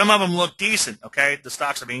okay. Some of them look decent, okay? The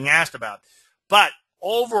stocks are being asked about. But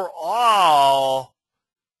overall,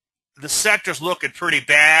 the sector's looking pretty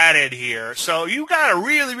bad in here. So you got to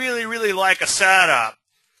really, really, really like a setup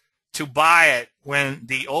to buy it when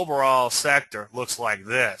the overall sector looks like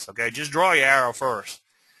this, okay? Just draw your arrow first.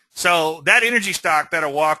 So that energy stock better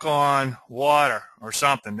walk on water or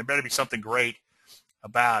something. There better be something great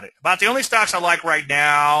about it. About the only stocks I like right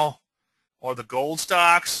now are the gold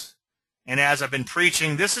stocks. And as I've been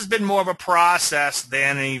preaching, this has been more of a process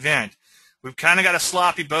than an event. We've kind of got a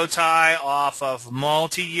sloppy bow tie off of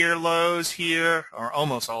multi-year lows here, or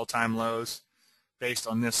almost all-time lows, based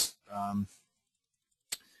on this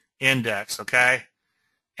index, okay?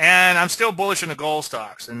 And I'm still bullish on the gold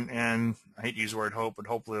stocks, and I hate to use the word hope, but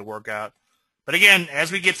hopefully it'll work out. But again,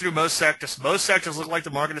 as we get through most sectors look like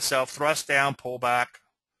the market itself, thrust down, pull back.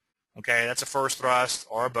 Okay, that's a first thrust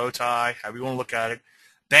or a bow tie, however you want to look at it.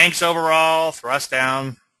 Banks overall, thrust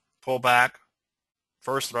down, pull back.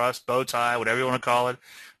 first thrust, bow tie, whatever you want to call it.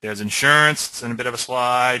 There's insurance. It's in a bit of a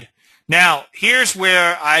slide. Now, here's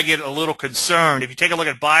where I get a little concerned. If you take a look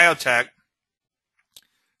at biotech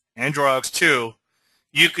and drugs too,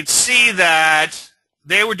 you could see that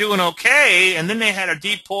they were doing okay, and then they had a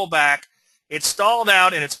deep pullback. It stalled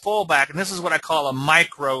out in its pullback, and this is what I call a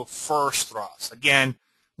micro first thrust. Again,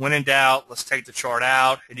 when in doubt, let's take the chart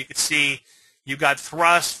out, and you can see you've got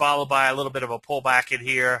thrust followed by a little bit of a pullback in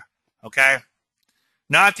here, okay?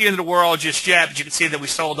 Not the end of the world just yet, but you can see that we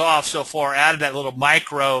sold off so far out of that little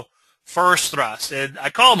micro first thrust. And I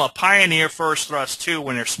call them a pioneer first thrust too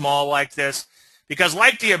when they're small like this, because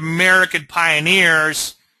like the American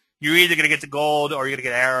pioneers, you're either going to get the gold or you're going to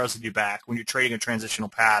get arrows in your back when you're trading a transitional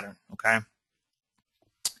pattern, okay?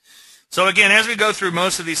 So again, as we go through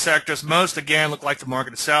most of these sectors, most again look like the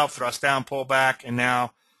market itself, thrust down, pull back, and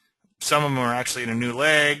now some of them are actually in a new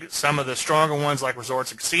leg. Some of the stronger ones like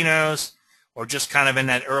resorts and casinos are just kind of in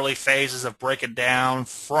that early phases of breaking down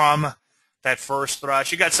from that first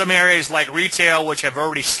thrust. You got some areas like retail which have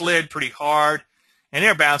already slid pretty hard, and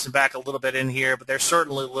they're bouncing back a little bit in here, but they're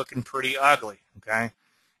certainly looking pretty ugly, okay?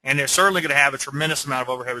 And they're certainly going to have a tremendous amount of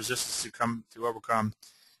overhead resistance to overcome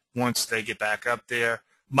once they get back up there.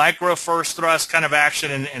 Micro first thrust kind of action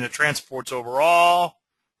in the transports overall.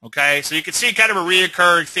 Okay, so you can see kind of a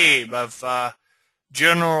reoccurring theme of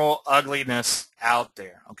general ugliness out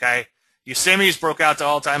there. Okay, Yosemite's broke out to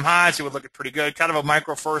all-time highs. It would look pretty good. Kind of a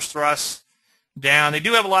micro first thrust down. They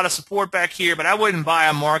do have a lot of support back here, but I wouldn't buy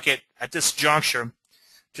a market at this juncture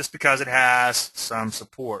just because it has some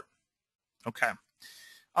support. Okay.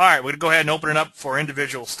 All right, we're going to go ahead and open it up for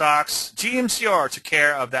individual stocks. GMCR took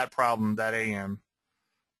care of that problem that AM.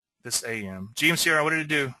 This AM. GMCR, what did it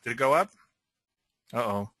do? Did it go up?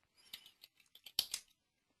 Uh-oh.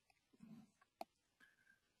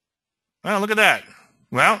 Well, look at that.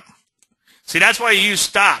 Well, see, that's why you use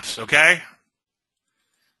stops, okay?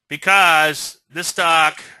 Because this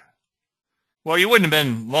stock, well, you wouldn't have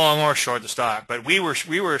been long or short the stock, but we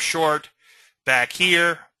were short back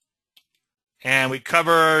here, and we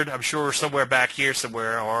covered, I'm sure, somewhere back here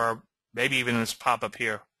somewhere, or maybe even this pop-up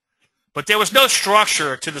here. But there was no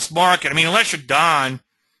structure to this market. I mean, unless you're Don,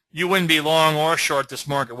 you wouldn't be long or short this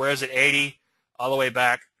market. Where is it? 80 all the way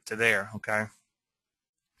back to there, okay?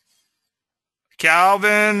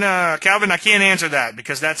 Calvin, I can't answer that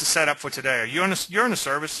because that's a setup for today. You're in the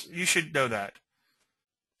service. You should know that.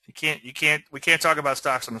 We can't talk about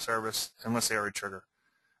stocks on the service unless they already trigger.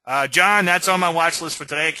 John, that's on my watch list for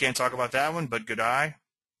today. I can't talk about that one, but good eye.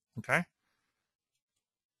 Okay.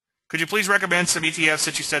 Could you please recommend some ETFs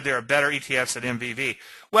since you said there are better ETFs than MVV?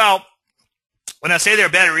 Well, when I say there are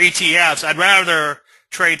better ETFs, I'd rather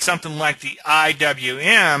trade something like the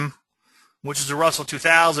IWM, which is the Russell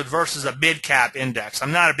 2000, versus a mid-cap index.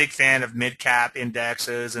 I'm not a big fan of mid-cap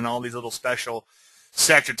indexes and all these little special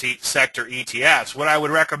sector ETFs. What I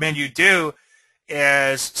would recommend you do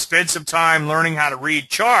is spend some time learning how to read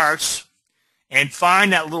charts and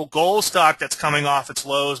find that little gold stock that's coming off its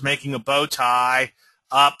lows, making a bow tie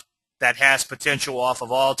up that has potential off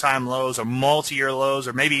of all-time lows or multi-year lows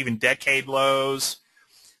or maybe even decade lows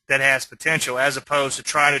that has potential, as opposed to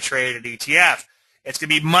trying to trade an ETF. It's going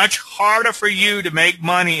to be much harder for you to make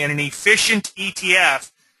money in an efficient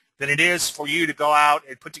ETF than it is for you to go out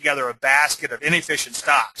and put together a basket of inefficient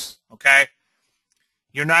stocks, okay?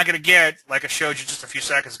 You're not going to get, like I showed you just a few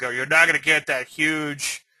seconds ago, you're not going to get that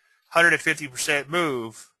huge 150%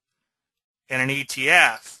 move in an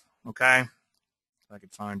ETF, okay? If I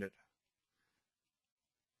could find it.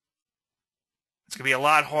 It's going to be a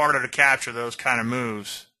lot harder to capture those kind of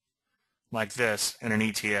moves like this in an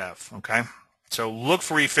ETF, okay? So look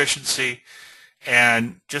for efficiency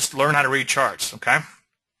and just learn how to read charts, okay?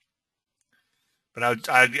 But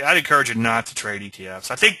I'd encourage you not to trade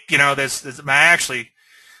ETFs. I think, you know, I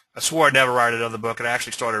swore I'd never write another book, and I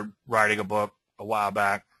actually started writing a book a while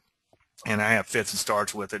back, and I have fits and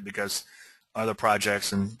starts with it because other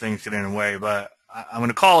projects and things get in the way. But I'm going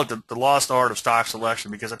to call it the lost art of stock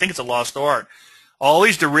selection because I think it's a lost art. All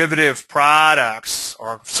these derivative products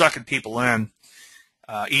are sucking people in,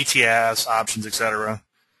 ETFs, options, etc.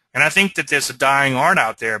 And I think that there's a dying art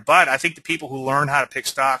out there. But I think the people who learn how to pick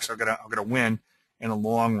stocks are gonna win in the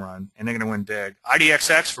long run, and they're going to win big.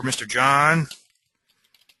 IDXX for Mr. John.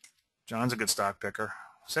 John's a good stock picker,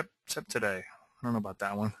 except today. I don't know about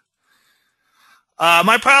that one.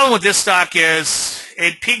 My problem with this stock is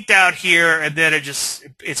it peaked out here, and then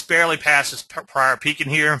it's barely past its prior peak in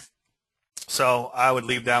here. So I would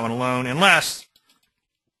leave that one alone unless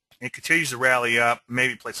it continues to rally up,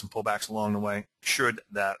 maybe play some pullbacks along the way, should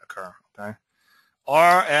that occur. Okay.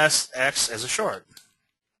 RSX as a short.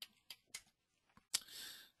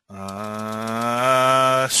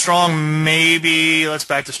 Strong, maybe. Let's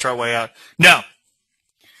back this chart way out. No.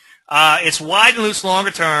 It's wide and loose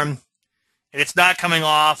longer term, and it's not coming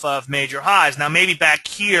off of major highs. Now, maybe back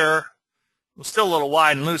here, well, still a little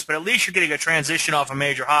wide and loose, but at least you're getting a transition off of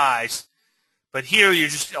major highs. But here, you're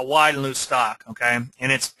just a wide and loose stock, okay?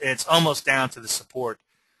 And it's almost down to the support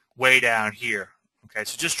way down here, okay?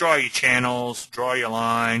 So just draw your channels, draw your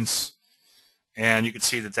lines, and you can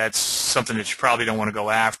see that that's something that you probably don't want to go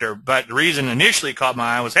after. But the reason initially caught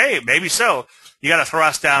my eye was, hey, maybe so. You got to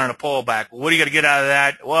thrust down and a pullback. Well, what are you going to get out of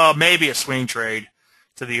that? Well, maybe a swing trade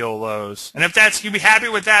to the old lows. And if that's you'd be happy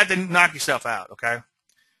with that, then knock yourself out, okay?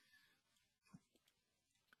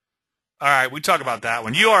 All right, we talk about that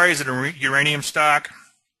one. URA is a uranium stock.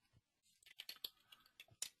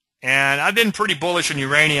 And I've been pretty bullish on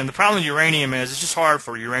uranium. The problem with uranium is it's just hard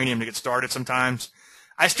for uranium to get started sometimes.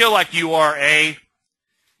 I still like URA.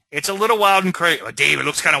 It's a little wild and crazy. Oh, Dave, it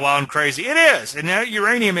looks kind of wild and crazy. It is, and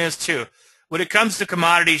uranium is too. When it comes to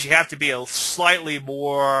commodities, you have to be a slightly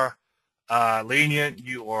more lenient.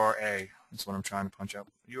 URA. That's what I'm trying to punch up.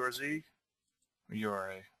 URZ or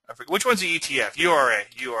URA? I forget. Which one's the ETF? URA.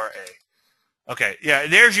 URA. Okay, yeah,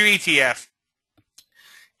 there's your ETF.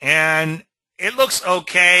 And it looks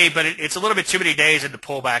okay, but it's a little bit too many days in to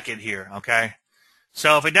pull back in here, okay?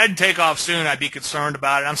 So if it doesn't take off soon, I'd be concerned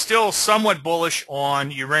about it. I'm still somewhat bullish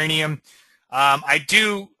on uranium. I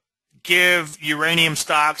do give uranium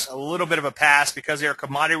stocks a little bit of a pass because they're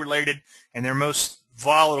commodity related and they're most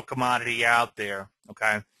volatile commodity out there,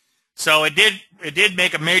 okay? So it did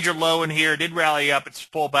make a major low in here. It did rally up. It's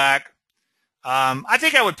pulled back. I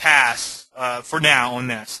think I would pass for now on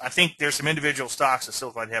this. I think there's some individual stocks that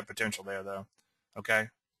still might have potential there, though. Okay.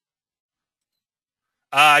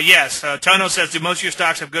 Yes, Tono says, do most of your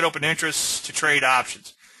stocks have good open interests to trade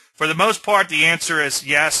options? For the most part, the answer is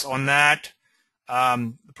yes on that.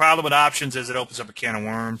 The problem with options is it opens up a can of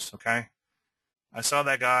worms, okay? I saw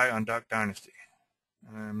that guy on Duck Dynasty.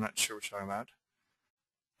 I'm not sure what you're talking about.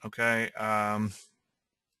 Okay.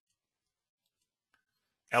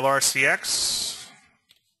 LRCX.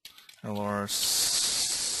 LRCX.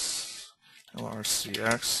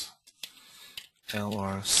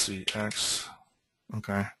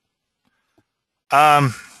 Okay.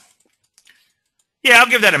 Yeah, I'll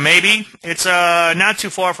give that a maybe. It's not too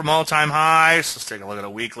far from all-time highs. Let's take a look at a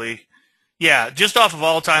weekly. Yeah, just off of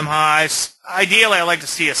all-time highs. Ideally, I like to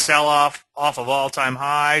see a sell-off off of all-time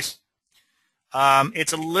highs.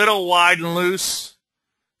 It's a little wide and loose,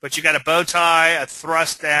 but you got a bow tie, a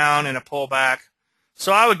thrust down, and a pullback.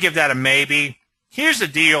 So I would give that a maybe. Here's the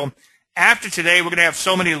deal. After today, we're going to have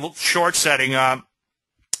so many shorts setting up.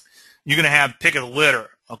 You're going to have pick of the litter,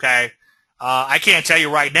 okay? I can't tell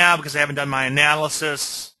you right now because I haven't done my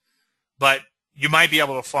analysis, but you might be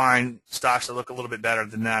able to find stocks that look a little bit better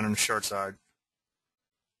than that on the short side.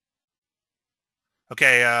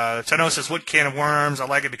 Okay, Tano says, what can of worms? I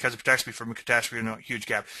like it because it protects me from a catastrophe and a huge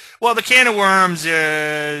gap. Well, the can of worms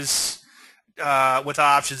is, with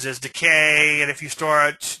options, is decay, and if you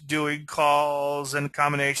start doing calls and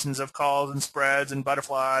combinations of calls and spreads and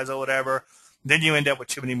butterflies or whatever, then you end up with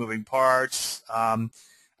too many moving parts.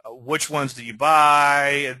 Which ones do you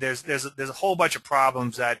buy? There's a whole bunch of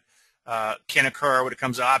problems that can occur when it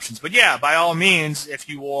comes to options. But yeah, by all means, if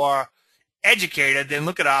you are educated, then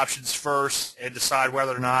look at options first and decide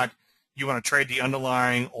whether or not you want to trade the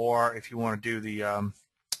underlying or if you want to do the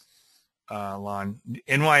line.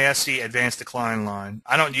 NYSE advanced decline line.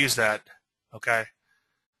 I don't use that. Okay.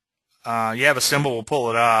 You have a symbol, we'll pull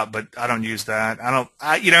it up, but I don't use that.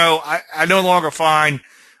 I no longer find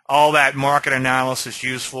all that market analysis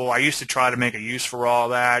useful. I used to try to make a use for all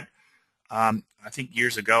that. I think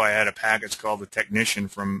years ago I had a package called the Technician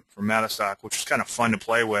from Metastock, which was kind of fun to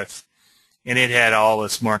play with, and it had all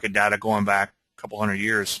this market data going back a couple hundred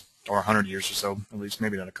years, or 100 years or so, at least,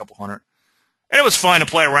 maybe not a couple hundred. And it was fun to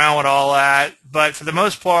play around with all that, but for the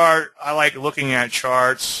most part, I like looking at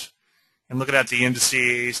charts and looking at the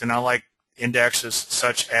indices, and I like indexes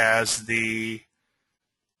such as the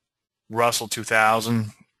Russell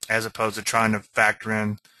 2000, as opposed to trying to factor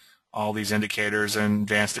in all these indicators and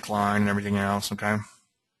advanced decline and everything else, okay?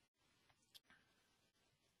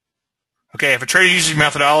 Okay, if a trader uses your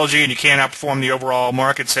methodology and you can't outperform the overall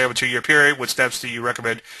market, say over a 2-year period, what steps do you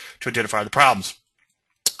recommend to identify the problems?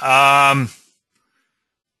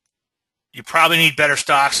 You probably need better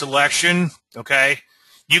stock selection, okay?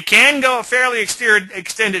 You can go a fairly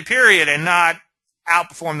extended period and not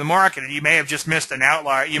outperform the market, and you may have just missed an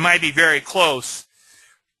outlier. You might be very close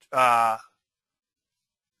to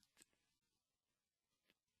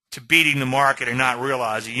beating the market and not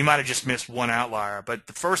realizing. You might have just missed one outlier. But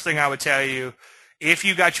the first thing I would tell you if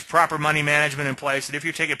you got your proper money management in place, and if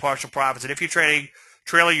you're taking partial profits, and if you're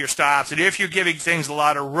trailing your stops, and if you're giving things a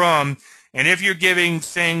lot of room, and if you're giving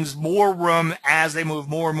things more room as they move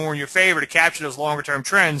more and more in your favor to capture those longer-term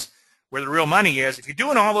trends where the real money is, if you're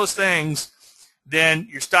doing all those things, then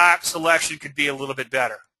your stock selection could be a little bit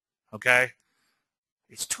better, okay?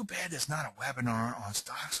 It's too bad there's not a webinar on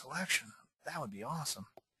stock selection. That would be awesome.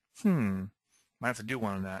 Might have to do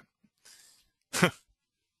one on that.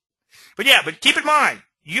 But yeah, but keep in mind,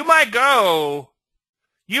 you might not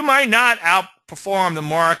outperform the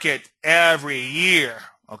market every year,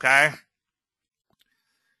 okay?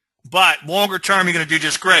 But longer term, you're going to do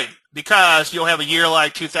just great because you'll have a year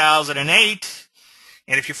like 2008,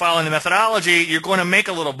 and if you're following the methodology, you're going to make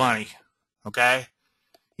a little money, okay?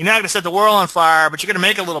 You're not going to set the world on fire, but you're going to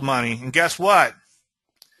make a little money, and guess what?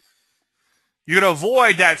 You're going to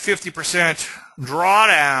avoid that 50%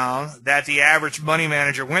 drawdown that the average money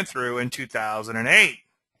manager went through in 2008,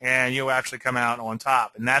 and you'll actually come out on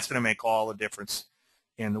top, and that's going to make all the difference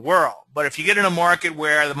in the world. But if you get in a market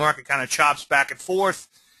where the market kind of chops back and forth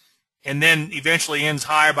and then eventually ends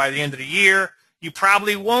higher by the end of the year, you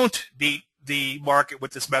probably won't beat the market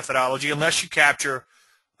with this methodology unless you capture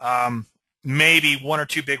maybe one or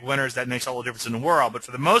two big winners that makes all the difference in the world. But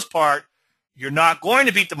for the most part, you're not going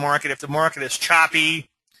to beat the market if the market is choppy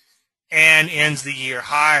and ends the year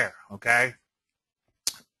higher, okay?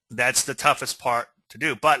 That's the toughest part to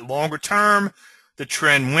do. But longer term, the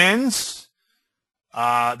trend wins.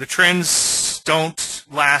 The trends don't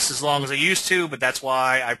last as long as they used to, but that's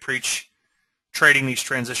why I preach trading these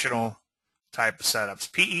transitional type of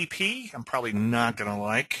setups. PEP, I'm probably not going to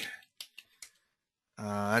like.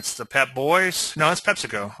 That's the Pep Boys. No, it's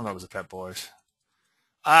PepsiCo. I thought it was the Pep Boys.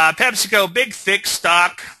 PepsiCo, big, thick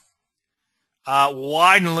stock,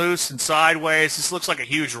 wide and loose and sideways. This looks like a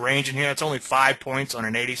huge range in here. It's only 5 points on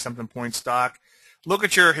an 80-something point stock. Look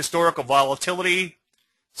at your historical volatility.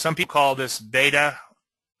 Some people call this beta.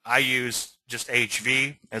 I use just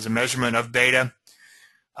HV as a measurement of beta.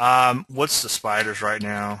 What's the spiders right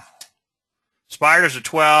now? Spiders are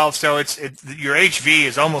 12, so your HV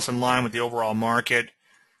is almost in line with the overall market.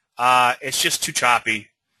 It's just too choppy.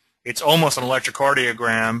 It's almost an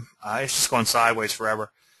electrocardiogram. It's just going sideways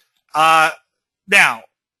forever. Now,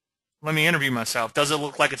 let me interview myself. Does it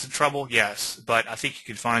look like it's in trouble? Yes, but I think you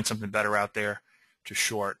could find something better out there to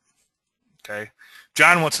short. Okay.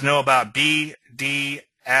 John wants to know about BDSI.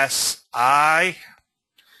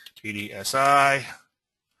 BDSI.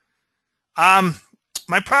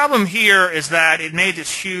 My problem here is that it made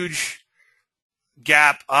this huge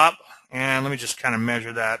gap up. And let me just kind of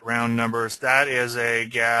measure that, round numbers. That is a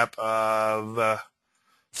gap of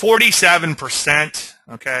 47%,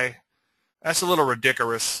 okay? That's a little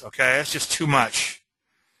ridiculous, okay? That's just too much.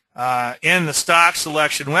 In the stock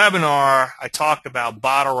selection webinar, I talked about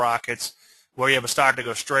bottle rockets where you have a stock that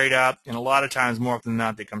goes straight up, and a lot of times, more often than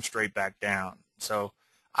not, they come straight back down. So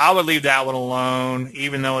I would leave that one alone,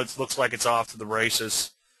 even though it looks like it's off to the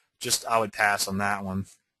races. I would pass on that one.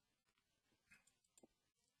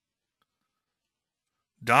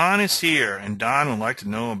 Don is here, and Don would like to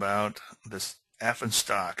know about this effing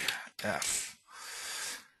stock, F.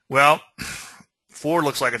 Well, Ford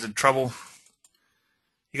looks like it's in trouble.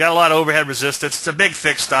 You got a lot of overhead resistance. It's a big,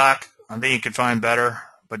 thick stock. I think you could find better,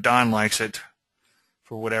 but Don likes it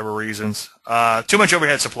for whatever reasons. Too much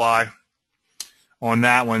overhead supply on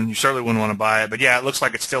that one. You certainly wouldn't want to buy it. But, yeah, it looks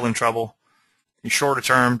like it's still in trouble. In shorter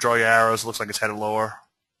term, draw your arrows. It looks like it's headed lower.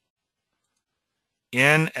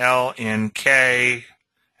 NLNK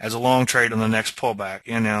as a long trade on the next pullback.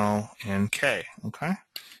 NLNK. Okay?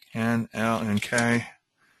 NLNK.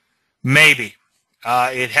 Maybe.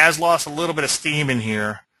 It has lost a little bit of steam in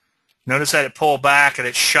here. Notice that it pulled back and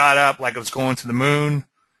it shot up like it was going to the moon,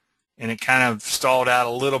 and it kind of stalled out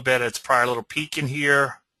a little bit. It's probably a little peak in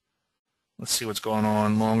here. Let's see what's going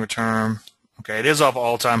on longer term. Okay, it is off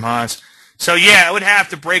all-time highs. So, yeah, it would have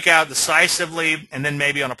to break out decisively and then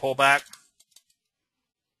maybe on a pullback.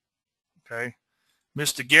 Okay.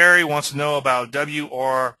 Mr. Gary wants to know about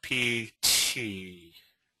WRPT.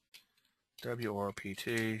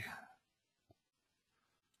 WRPT.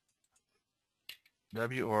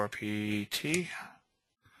 WRPT.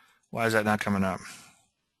 Why is that not coming up?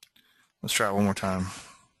 Let's try it one more time.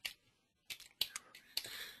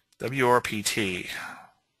 WRPT.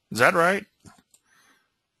 Is that right?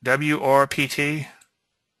 WRPT?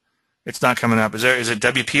 It's not coming up. Is it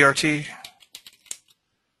WPRT?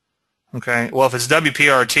 Okay. Well, if it's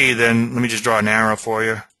WPRT, then let me just draw an arrow for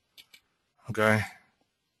you. Okay.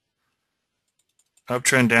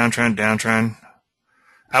 Uptrend, downtrend, downtrend.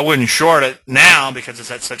 I wouldn't short it now because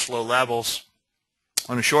it's at such low levels.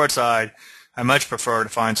 On the short side, I much prefer to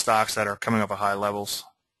find stocks that are coming up at high levels.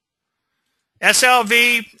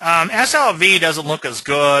 SLV doesn't look as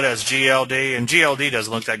good as GLD, and GLD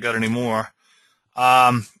doesn't look that good anymore.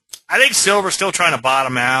 I think silver's still trying to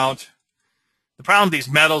bottom out. The problem with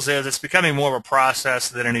these metals is it's becoming more of a process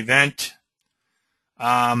than an event.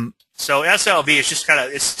 So SLV is just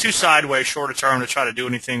it's too sideways shorter term to try to do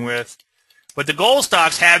anything with. But the gold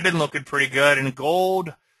stocks have been looking pretty good, and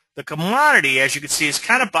gold, the commodity, as you can see, is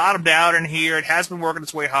kind of bottomed out in here. It has been working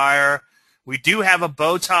its way higher. We do have a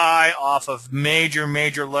bow tie off of major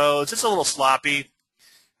lows. It's a little sloppy,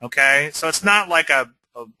 okay? So it's not like a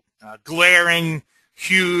glaring,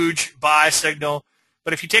 huge buy signal.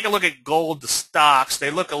 But if you take a look at gold, the stocks, they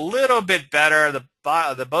look a little bit better. The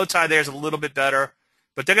bow tie there is a little bit better.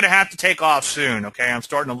 But they're going to have to take off soon, okay? I'm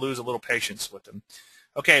starting to lose a little patience with them.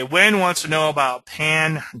 Okay, Wynn wants to know about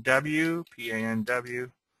PANW,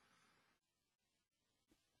 P-A-N-W.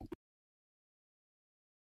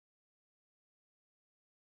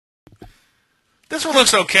 This one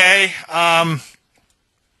looks okay. I'm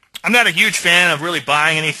not a huge fan of really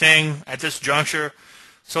buying anything at this juncture,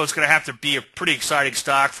 so it's going to have to be a pretty exciting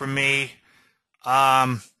stock for me.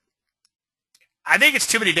 I think it's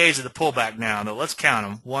too many days of the pullback now, though. Let's count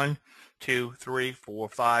them. 1, 2, 3, 4,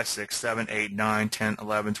 5, 6, 7, 8, 9, 10,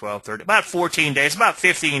 11, 12, 13. About 14 days, about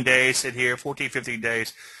 15 days in here, 14, 15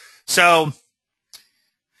 days. So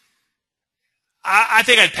I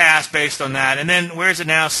think I'd pass based on that. And then where is it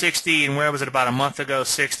now? 60, and where was it about a month ago?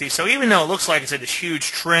 60. So even though it looks like it's in this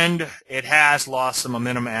huge trend, it has lost some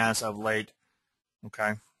momentum as of late.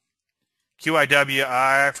 Okay.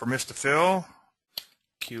 QIWI for Mr. Phil.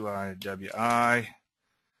 QIWI.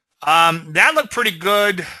 That looked pretty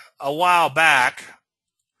good a while back.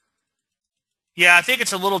 Yeah, I think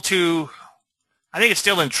it's a little too, I think it's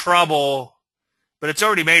still in trouble, but it's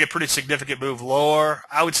already made a pretty significant move lower.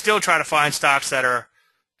 I would still try to find stocks that are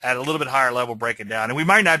at a little bit higher level breaking down, and we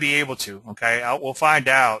might not be able to, okay? We'll find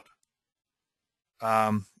out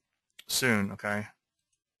soon, okay?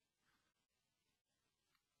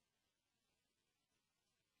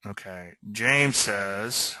 Okay, James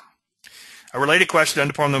says, a related question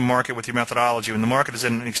to underperform the market with your methodology. When the market is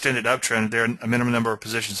in an extended uptrend, there are a minimum number of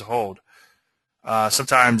positions to hold.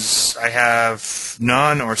 Sometimes I have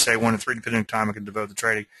none or say 1 to 3, depending on time I can devote to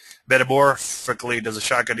trading. Metamorphically, does a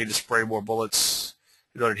shotgun need to spray more bullets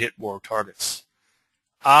in order to hit more targets?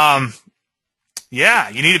 Yeah,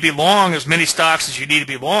 you need to be long as many stocks as you need to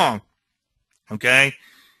be long, okay?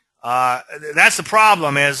 That's the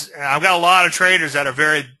problem is I've got a lot of traders that are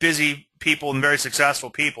very busy people and very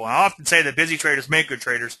successful people. And I often say that busy traders make good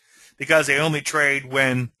traders because they only trade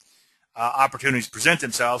when opportunities present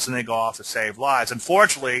themselves and they go off to save lives.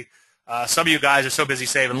 Unfortunately, some of you guys are so busy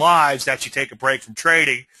saving lives that you take a break from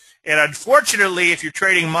trading. And unfortunately, if you're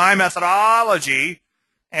trading my methodology,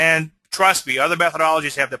 and trust me, other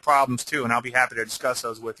methodologies have their problems too, and I'll be happy to discuss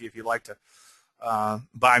those with you if you'd like to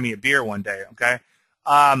buy me a beer one day, okay?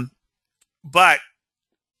 But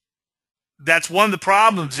that's one of the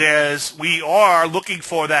problems is we are looking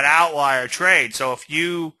for that outlier trade. So if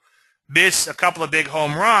you miss a couple of big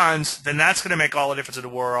home runs, then that's going to make all the difference in the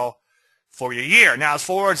world for your year. Now, as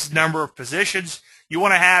far as number of positions, you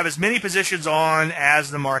want to have as many positions on as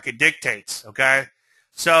the market dictates, okay?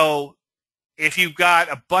 So if you've got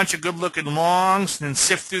a bunch of good-looking longs, then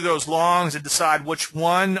sift through those longs and decide which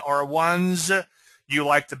one or ones you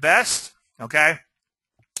like the best, okay?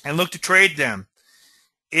 And look to trade them.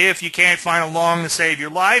 If you can't find a long to save your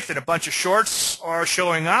life and a bunch of shorts are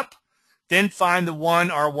showing up, then find the one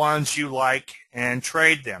or ones you like and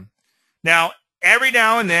trade them. Now, every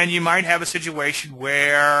now and then you might have a situation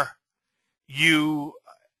where you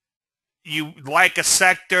like a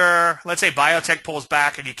sector. Let's say biotech pulls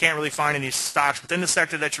back and you can't really find any stocks within the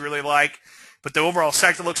sector that you really like, but the overall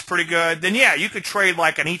sector looks pretty good. Then, yeah, you could trade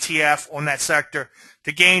like an ETF on that sector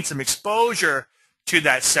to gain some exposure to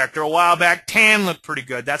that sector. A while back, TAN looked pretty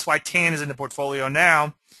good. That's why TAN is in the portfolio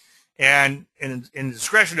now. And in the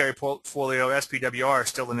discretionary portfolio, SPWR is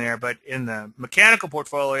still in there. But in the mechanical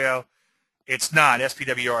portfolio, it's not.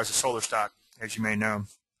 SPWR is a solar stock, as you may know.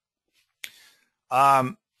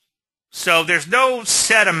 So there's no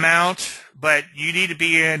set amount, but you need to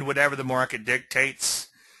be in whatever the market dictates.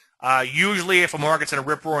 Usually, if a market's in a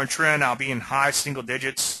rip-roaring trend, I'll be in high single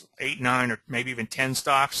digits, 8, 9, or maybe even 10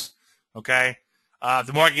 stocks, okay? If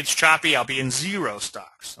the market gets choppy, I'll be in 0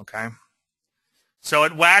 stocks, okay? So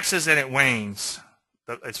it waxes and it wanes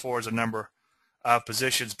as far as the number of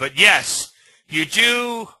positions. But, yes, you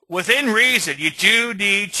do, within reason, you do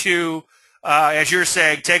need to, as you're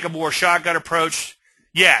saying, take a more shotgun approach.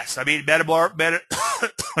 Yes, I mean,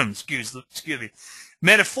 excuse me.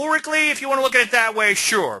 Metaphorically, if you want to look at it that way,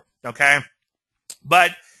 sure, okay?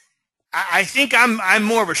 But I think I'm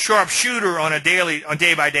more of a sharpshooter on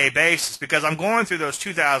day-by-day basis because I'm going through those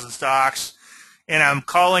 2,000 stocks and I'm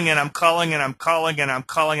calling and I'm calling and I'm calling and I'm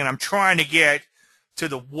calling and I'm trying to get to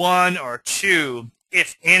the one or two,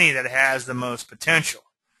 if any, that has the most potential.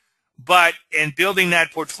 But in building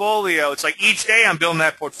that portfolio, it's like each day I'm building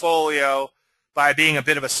that portfolio by being a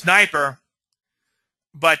bit of a sniper.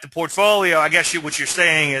 But the portfolio, I guess what you're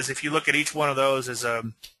saying is if you look at each one of those as a,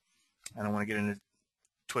 I don't want to get into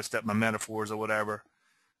twist up my metaphors or whatever.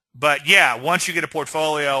 But yeah, once you get a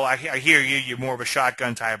portfolio, I hear you, you're more of a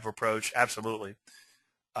shotgun type of approach. Absolutely.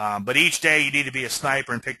 But each day you need to be a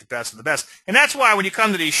sniper and pick the best of the best. And that's why when you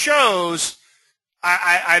come to these shows,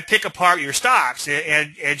 I pick apart your stocks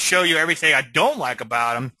and show you everything I don't like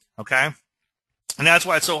about them, okay? And that's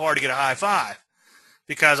why it's so hard to get a high five.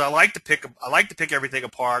 Because I like to pick everything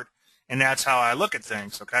apart, and that's how I look at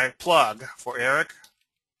things. Okay, plug for Eric.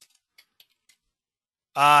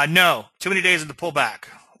 No, too many days of the pullback.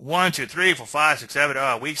 1, 2, 3, 4, 5, 6,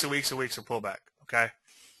 7. Weeks and weeks and weeks of pullback. Okay.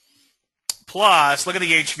 Plus, look at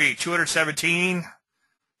the HV, 217.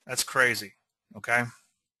 That's crazy. Okay.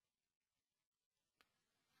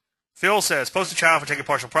 Phil says poster child for taking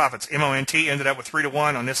partial profits. MONT ended up with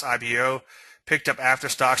 3-to-1 on this IPO. Picked up after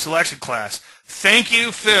stock selection class. Thank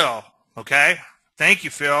you, Phil. Okay? Thank you,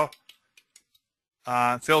 Phil.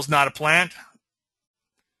 Phil's not a plant.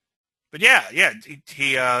 But yeah,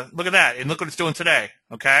 he look at that. And look what it's doing today.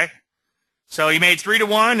 Okay? So he made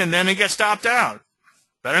 3-to-1 and then he gets stopped out.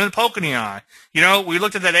 Better than the poke in the eye. You know, we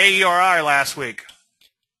looked at that AERI last week.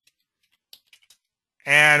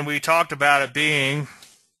 And we talked about it being,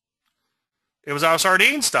 it was our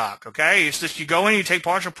sardine stock, okay? It's just you go in, you take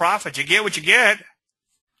partial profits, you get what you get,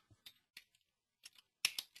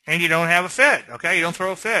 and you don't have a fit, okay? You don't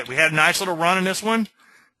throw a fit. We had a nice little run in this one,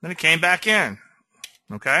 then it came back in,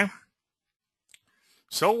 okay?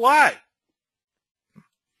 So what?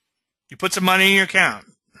 You put some money in your account,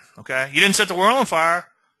 okay? You didn't set the world on fire,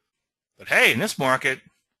 but hey, in this market,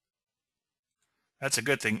 that's a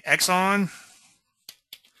good thing. Exxon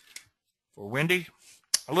for Wendy.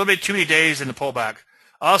 A little bit too many days in the pullback.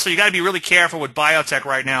 Also, you got to be really careful with biotech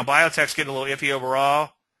right now. Biotech's getting a little iffy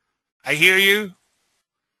overall. I hear you,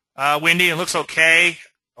 Wendy. It looks okay.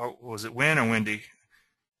 Or was it Win or Wendy?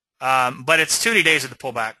 But it's too many days of the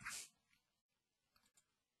pullback.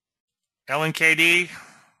 LNKD.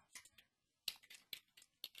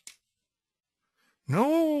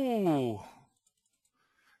 No,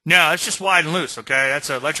 it's just wide and loose. Okay, that's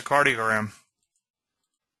an electrocardiogram.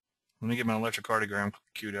 Let me get my electrocardiogram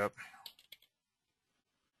queued up.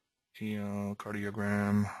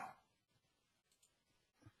 Cardiogram.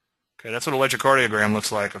 Okay, that's what electrocardiogram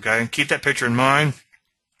looks like, okay? Keep that picture in mind.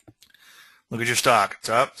 Look at your stock. It's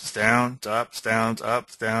up, it's down, it's up, it's down, it's up,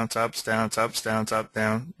 it's down, it's up, it's down, it's up, it's down, it's up,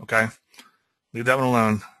 down. Okay? Leave that one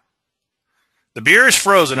alone. The beer is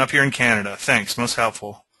frozen up here in Canada. Thanks, most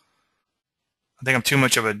helpful. I think I'm too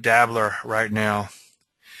much of a dabbler right now.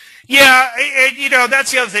 Yeah, and,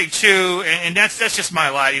 that's the other thing too, and that's just my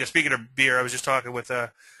life. Speaking of beer, I was just talking with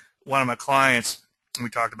one of my clients, and we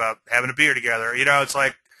talked about having a beer together. It's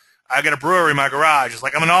like I got a brewery in my garage. It's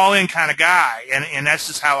like I'm an all-in kind of guy, and that's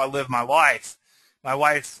just how I live my life. My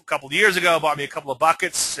wife, a couple of years ago, bought me a couple of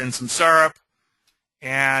buckets and some syrup,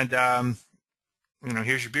 and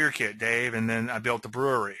here's your beer kit, Dave, and then I built the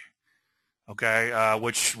brewery. Okay,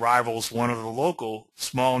 which rivals one of the local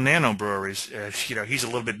small nano breweries. He's a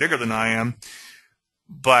little bit bigger than I am.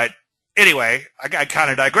 But anyway, I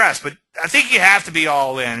kind of digress. But I think you have to be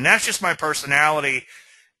all in. And that's just my personality.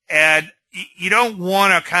 And you don't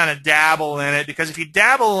want to kind of dabble in it, because if you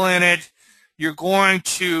dabble in it, you're going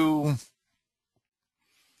to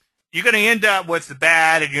end up with the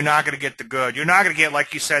bad, and you're not going to get the good. You're not going to get,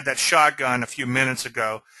 like you said, that shotgun a few minutes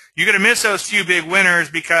ago. You're going to miss those few big winners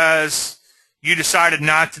because you decided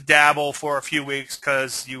not to dabble for a few weeks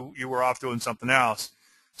because you were off doing something else.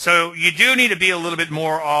 So you do need to be a little bit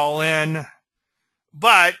more all in.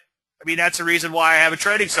 But, that's the reason why I have a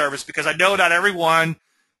trading service, because I know not everyone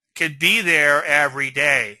can be there every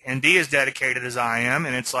day and be as dedicated as I am.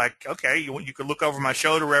 And it's like, okay, you could look over my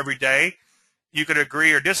shoulder every day. You could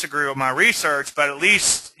agree or disagree with my research, but at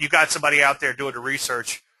least you got somebody out there doing the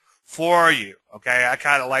research for you. Okay, I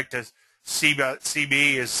kind of like to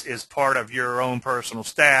CB is part of your own personal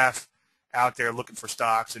staff out there looking for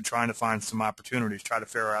stocks and trying to find some opportunities, try to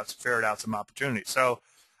ferret out some opportunities. So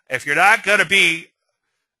if you're not going to be,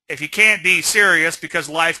 if you can't be serious because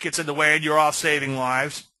life gets in the way and you're off saving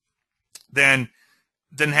lives, then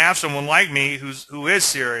have someone like me who is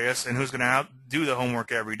serious and who's going to do the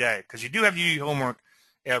homework every day, because you do have to do your homework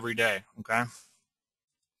every day, okay?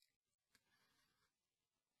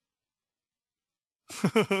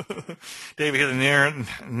 David here, the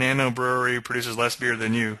Nano Brewery produces less beer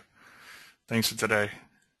than you. Thanks for today.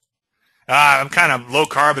 I'm kind of low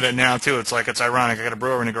carbonate now too. It's like it's ironic. I got a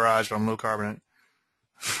brewer in the garage, but I'm low carbonate.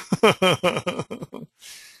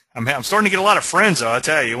 I'm starting to get a lot of friends though. I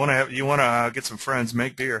tell you, you want to get some friends,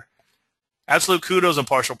 make beer. Absolute kudos on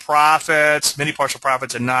partial profits. Many partial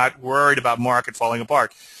profits are not worried about market falling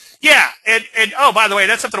apart. Yeah, and oh, by the way,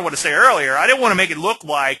 that's something I wanted to say earlier. I didn't want to make it look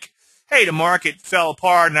like, hey, the market fell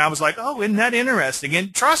apart, and I was like, oh, isn't that interesting?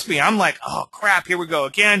 And trust me, I'm like, oh, crap, here we go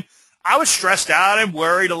again. I was stressed out and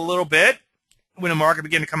worried a little bit when the market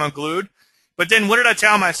began to come unglued. But then what did I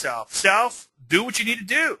tell myself? Self, do what you need to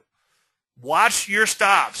do. Watch your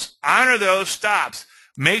stops. Honor those stops.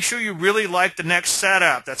 Make sure you really like the next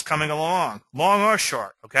setup that's coming along, long or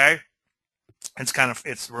short, okay?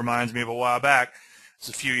 It reminds me of a while back. It's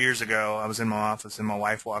a few years ago. I was in my office, and my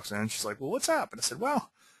wife walks in. She's like, well, what's up? And I said, well,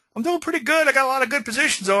 I'm doing pretty good. I got a lot of good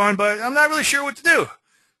positions on, but I'm not really sure what to do.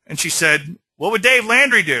 And she said, what would Dave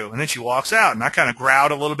Landry do? And then she walks out, and I kind of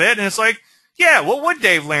growled a little bit, and it's like, yeah, what would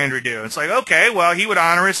Dave Landry do? It's like, okay, well, he would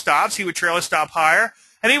honor his stops. He would trail his stop higher,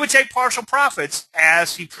 and he would take partial profits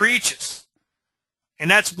as he preaches. And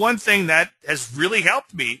that's one thing that has really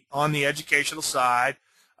helped me on the educational side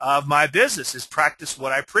of my business is practice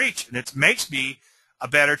what I preach, and it makes me a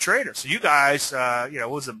better trader. So you guys, what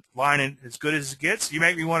was the line in as good as it gets? You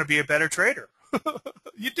make me want to be a better trader.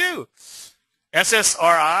 You do.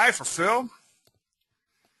 SSRI for Phil.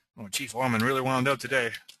 Oh, Chief Orman really wound up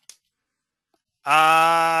today.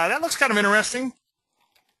 That looks kind of interesting.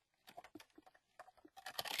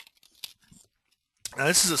 Now,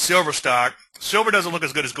 this is a silver stock. Silver doesn't look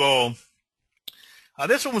as good as gold.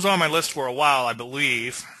 This one was on my list for a while, I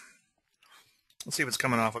believe. Let's see if it's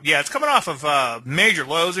coming off of. Yeah, it's coming off of major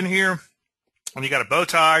lows in here. And you got a bow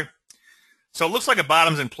tie. So it looks like a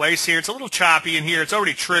bottom's in place here. It's a little choppy in here. It's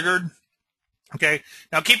already triggered. Okay.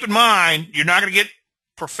 Now keep in mind, you're not going to get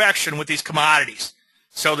perfection with these commodities.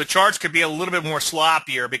 So the charts could be a little bit more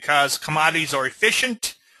sloppier because commodities are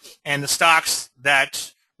efficient, and the stocks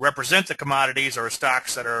that represent the commodities are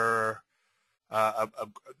stocks that are a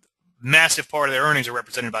massive part of their earnings are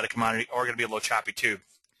represented by the commodity are going to be a little choppy too.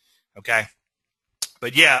 Okay.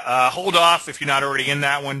 But yeah, hold off if you're not already in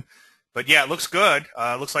that one. But yeah, it looks good.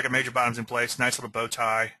 Looks like a major bottom's in place. Nice little bow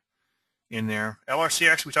tie in there.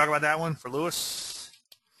 LRCX, we talk about that one for Lewis?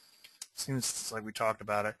 Seems like we talked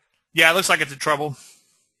about it. Yeah, it looks like it's in trouble.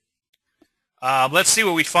 Let's see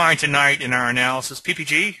what we find tonight in our analysis.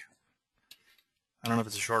 PPG. I don't know if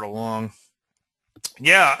it's a short or long.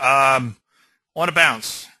 Yeah, on a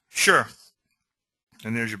bounce. Sure.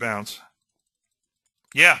 And there's your bounce.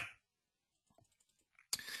 Yeah.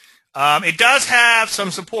 It does have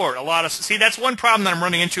some support. See, that's one problem that I'm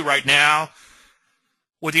running into right now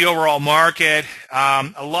with the overall market.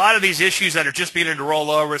 A lot of these issues that are just beginning to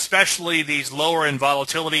roll over, especially these lower in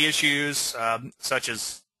volatility issues, such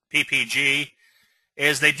as PPG,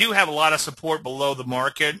 is they do have a lot of support below the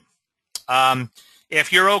market.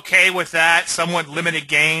 If you're okay with that, somewhat limited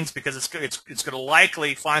gains because it's going to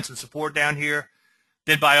likely find some support down here,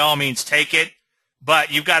 then by all means take it.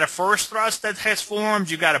 But you've got a first thrust that has formed.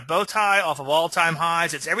 You've got a bow tie off of all-time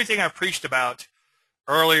highs. It's everything I've preached about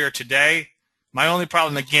earlier today. My only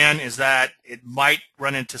problem, again, is that it might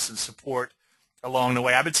run into some support along the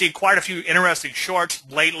way. I've been seeing quite a few interesting shorts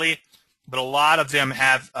lately, but a lot of them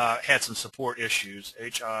have had some support issues.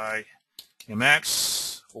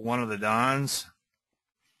 HIMX for one of the Dons.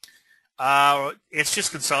 It's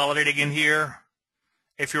just consolidating in here.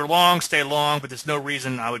 If you're long, stay long, but there's no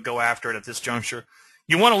reason I would go after it at this juncture.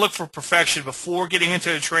 You want to look for perfection before getting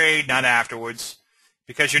into a trade, not afterwards,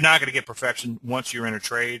 because you're not going to get perfection once you're in a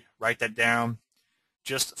trade. Write that down.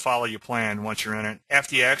 Just follow your plan once you're in it.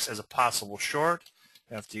 FDX as a possible short.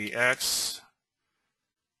 FDX.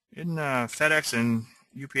 Isn't FedEx and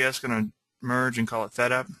UPS going to merge and call it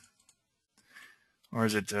FedUp? Or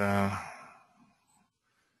is it...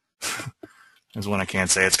 There's one I can't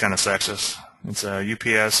say. It's kind of sexist. It's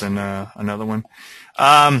UPS and another one.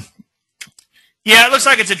 Yeah, it looks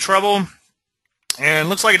like it's in trouble, and it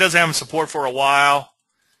looks like it doesn't have support for a while.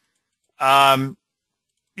 Yeah, I'm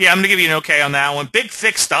going to give you an okay on that one. Big,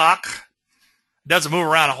 thick stock. Doesn't move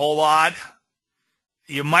around a whole lot.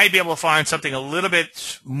 You might be able to find something a little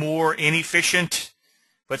bit more inefficient,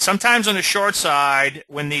 but sometimes on the short side,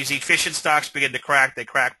 when these efficient stocks begin to crack, they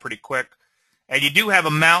crack pretty quick. And you do have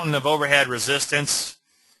a mountain of overhead resistance.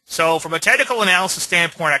 So from a technical analysis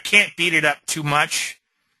standpoint, I can't beat it up too much.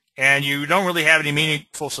 And you don't really have any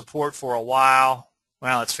meaningful support for a while.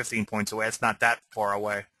 Well, it's 15 points away. It's not that far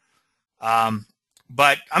away. But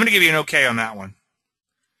I'm going to give you an okay on that one.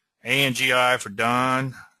 ANGI for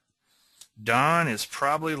Don. Don is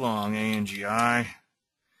probably long, ANGI.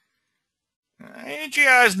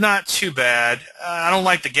 ANGI is not too bad. I don't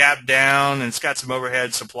like the gap down, and it's got some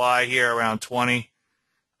overhead supply here around 20.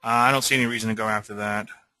 I don't see any reason to go after that.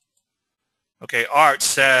 Okay, Art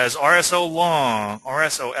says RSO long,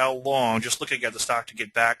 RSOL long, just looking at the stock to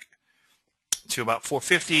get back to about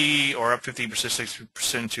 450 or up 15%,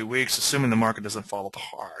 60% in 2 weeks, assuming the market doesn't fall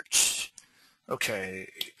apart. Okay,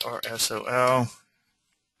 RSOL.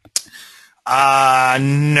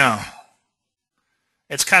 No.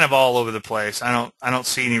 It's kind of all over the place. I don't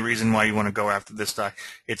see any reason why you want to go after this stock.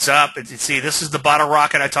 It's up. See, this is the bottle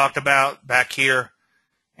rocket I talked about back here,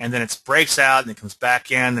 and then it breaks out and it comes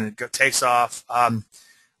back in, and it takes off.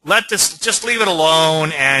 Just leave it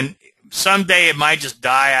alone, and someday it might just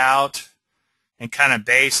die out and kind of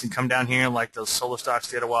base and come down here like those solar stocks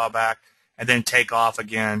did a while back, and then take off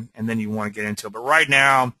again, and then you want to get into it. But right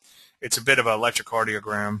now, it's a bit of an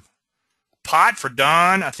electrocardiogram. Pot for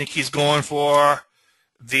Don. I think he's going for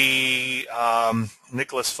the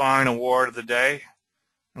Nicholas Fine Award of the day.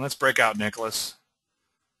 And let's break out Nicholas.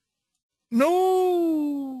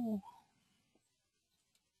 No!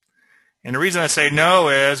 And the reason I say no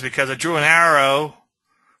is because I drew an arrow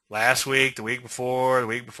last week, the week before, the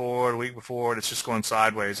week before, the week before, and it's just going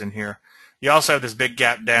sideways in here. You also have this big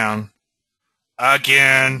gap down.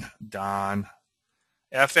 Again, Don.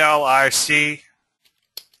 FLIC.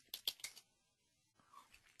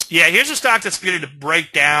 Yeah, here's a stock that's beginning to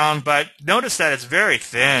break down, but notice that it's very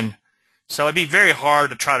thin. So it'd be very hard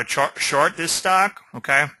to try to short this stock,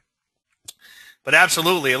 okay? But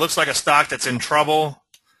absolutely, it looks like a stock that's in trouble,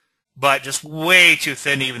 but just way too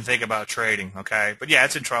thin to even think about trading, okay? But yeah,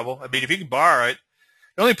 it's in trouble. I mean, if you can borrow it,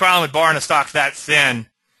 the only problem with borrowing a stock that thin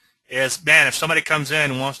is, man, if somebody comes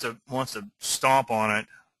in and wants to stomp on it,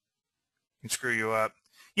 it can screw you up.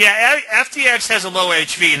 Yeah, FTX has a low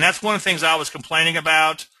HV, and that's one of the things I was complaining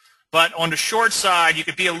about. But on the short side, you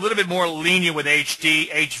could be a little bit more lenient with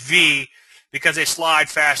HV because they slide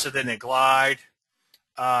faster than they glide.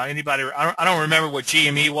 Anybody? I don't remember what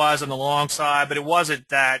GME was on the long side, but it wasn't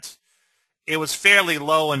that. It was fairly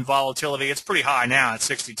low in volatility. It's pretty high now at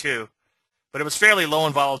 62, but it was fairly low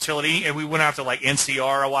in volatility. And we went after like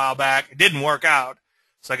NCR a while back. It didn't work out,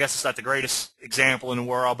 so I guess it's not the greatest example in the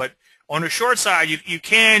world. But on the short side, you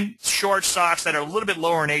can short stocks that are a little bit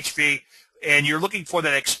lower in HV. And you're looking for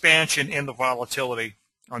that expansion in the volatility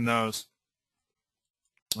on those.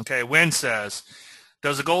 Okay, Wynn says,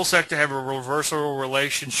 does the gold sector have a reversal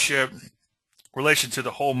relation to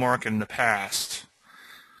the whole market in the past?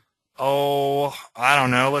 Oh, I don't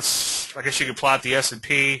know. I guess you could plot the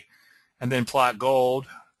S&P and then plot gold.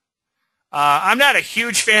 I'm not a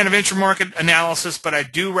huge fan of intramarket analysis, but I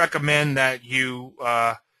do recommend that you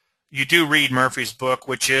do read Murphy's book,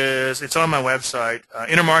 it's on my website,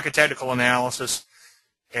 Intermarket Technical Analysis,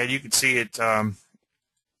 and you can see it,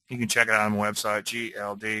 you can check it out on my website,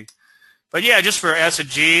 GLD. But yeah, just for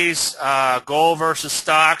S&Gs, gold versus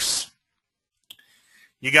stocks,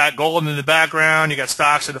 you got gold in the background, you got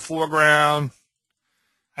stocks in the foreground.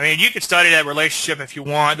 I mean, you could study that relationship if you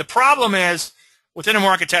want. The problem is, with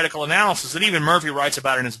intermarket technical analysis, and even Murphy writes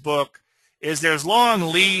about it in his book, is there's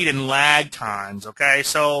long lead and lag times, okay?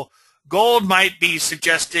 So gold might be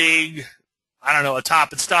suggesting, I don't know, a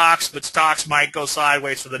top in stocks, but stocks might go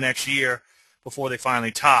sideways for the next year before they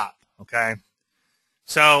finally top, okay?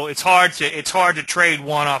 So it's hard to trade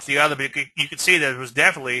one off the other, but you can see there was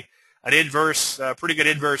definitely an pretty good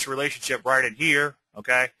inverse relationship right in here,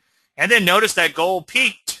 okay? And then notice that gold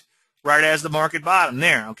peaked right as the market bottom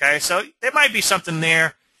there, okay? So there might be something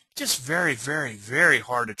there, just very, very, very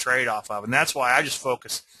hard to trade off of, and that's why I just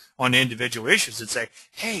focus on the individual issues and say,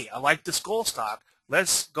 hey, I like this gold stock.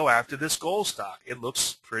 Let's go after this gold stock. It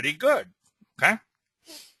looks pretty good, okay?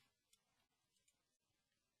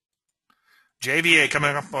 JVA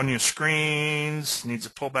coming up on your screens. Needs a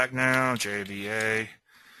pullback now, JVA.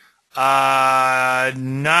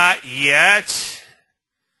 Not yet.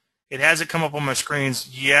 It hasn't come up on my screens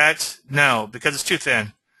yet. No, because it's too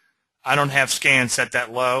thin. I don't have scans set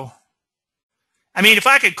that low. I mean, if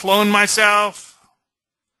I could clone myself,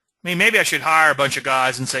 I mean, maybe I should hire a bunch of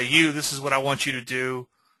guys and say, you, this is what I want you to do,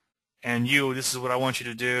 and you, this is what I want you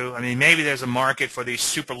to do. I mean, maybe there's a market for these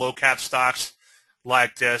super low-cap stocks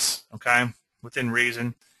like this, okay, within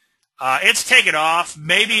reason. It's taken off,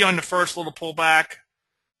 maybe on the first little pullback,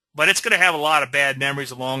 but it's going to have a lot of bad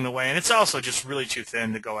memories along the way, and it's also just really too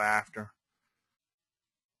thin to go after.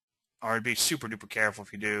 Or be super-duper careful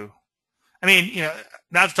if you do. I mean,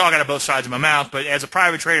 not to talk out of both sides of my mouth, but as a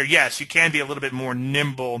private trader, yes, you can be a little bit more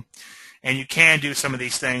nimble, and you can do some of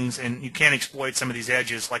these things, and you can exploit some of these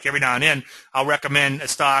edges. Like every now and then, I'll recommend a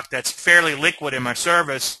stock that's fairly liquid in my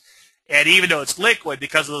service, and even though it's liquid,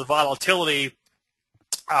 because of the volatility,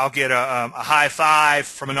 I'll get a high five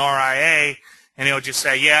from an RIA, and he'll just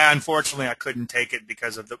say, yeah, unfortunately, I couldn't take it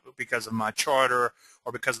because of my charter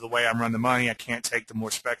or because of the way I'm running the money. I can't take the more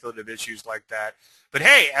speculative issues like that. But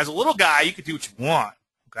hey, as a little guy, you can do what you want.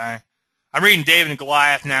 Okay, I'm reading David and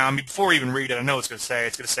Goliath now. I mean, before we even read it, I know what it's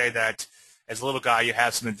going to say that as a little guy, you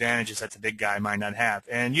have some advantages that the big guy might not have,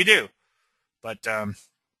 and you do. But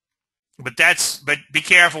be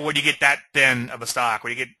careful when you get that thin of a stock,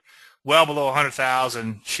 when you get well below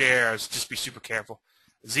 100,000 shares. Just be super careful.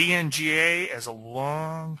 ZNGA as a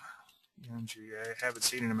long NGA. Haven't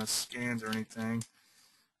seen it in my scans or anything.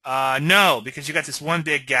 No, because you got this one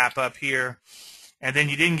big gap up here, and then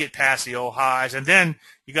you didn't get past the old highs, and then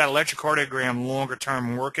you got electrocardiogram longer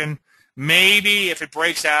term working. Maybe if it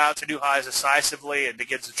breaks out to new highs decisively and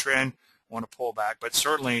begins a trend, I want to pull back, but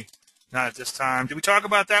certainly not at this time. Did we talk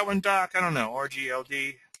about that one, Doc? I don't know.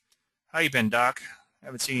 RGLD. How you been, Doc?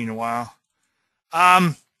 Haven't seen you in a while.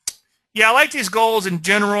 Yeah, I like these goals in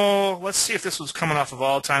general. Let's see if this was coming off of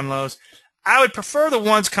all-time lows. I would prefer the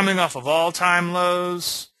ones coming off of all-time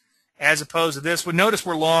lows as opposed to this one. Notice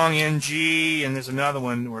we're long NG, and there's another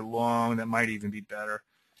one we're long that might even be better.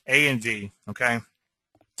 A and V, okay?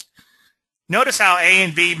 Notice how A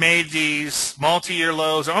and V made these multi-year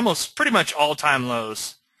lows, almost pretty much all-time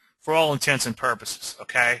lows for all intents and purposes,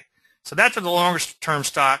 okay? So that's what the longer-term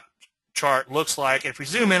stock chart looks like. If we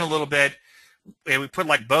zoom in a little bit, and we put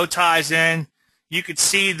like bow ties in, you could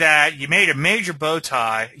see that you made a major bow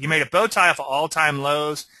tie. You made a bow tie off of all-time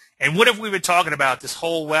lows. And what have we been talking about this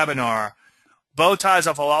whole webinar? Bow ties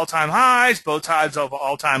off of all-time highs, bow ties off of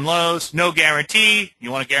all-time lows. No guarantee.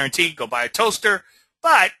 You want a guarantee, go buy a toaster.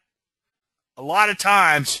 But a lot of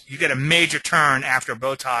times you get a major turn after a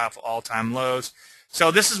bow tie off of all-time lows.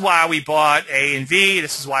 So this is why we bought A and V.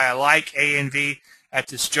 This is why I like A and V at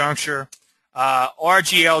this juncture.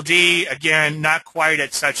 RGLD, again, not quite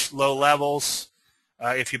at such low levels.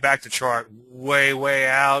 If you back the chart way, way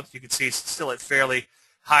out, you can see it's still at fairly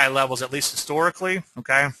high levels, at least historically.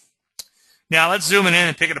 Okay. Now let's zoom in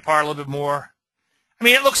and pick it apart a little bit more. I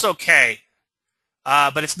mean, it looks okay,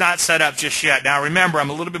 but it's not set up just yet. Now remember, I'm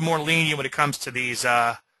a little bit more lenient when it comes to these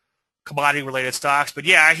commodity-related stocks. But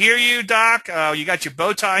yeah, I hear you, Doc. You got your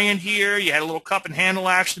bow tie in here. You had a little cup and handle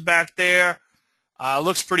action back there.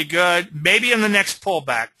 Looks pretty good. Maybe in the next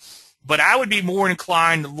pullback. But I would be more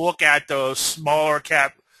inclined to look at those smaller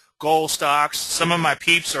cap gold stocks. Some of my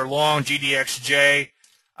peeps are long GDXJ.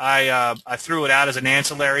 I threw it out as an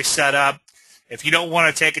ancillary setup. If you don't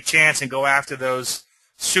want to take a chance and go after those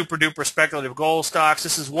super-duper speculative gold stocks,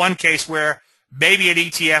 this is one case where maybe an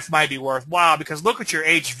ETF might be worthwhile, because look at your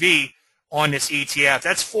HV on this ETF.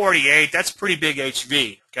 That's 48. That's pretty big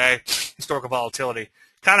HV, okay, historical volatility.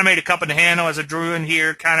 Kind of made a cup in the handle as I drew in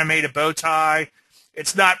here, kind of made a bow tie.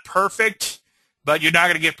 It's not perfect, but you're not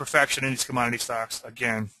going to get perfection in these commodity stocks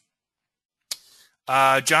again.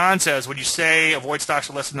 John says, would you say avoid stocks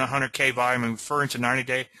with less than 100K volume and referring to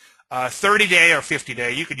 90-day? 30-day or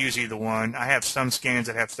 50-day, you could use either one. I have some scans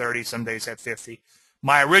that have 30, some days have 50.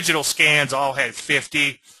 My original scans all had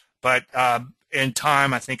 50, but in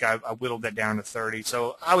time I think I whittled that down to 30.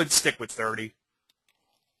 So I would stick with 30.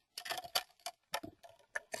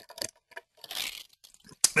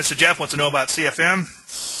 Mr. Jeff wants to know about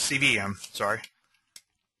CVM, sorry.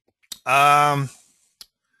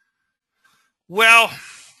 Well,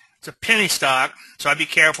 it's a penny stock, so I'd be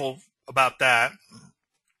careful about that.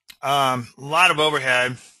 A lot of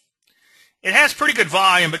overhead. It has pretty good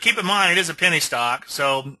volume, but keep in mind it is a penny stock.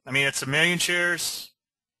 So, I mean, it's 1 million shares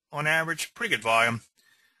on average. Pretty good volume.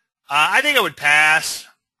 I think I would pass.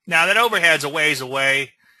 Now, that overhead's a ways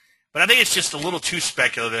away, but I think it's just a little too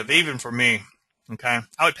speculative, even for me. Okay,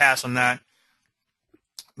 I would pass on that.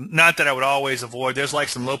 Not that I would always avoid. There's like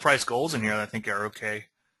some low-price golds in here that I think are okay.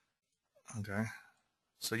 Okay.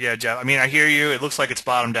 So, yeah, Jeff, I mean, I hear you. It looks like it's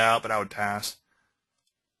bottomed out, but I would pass.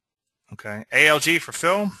 Okay. ALG for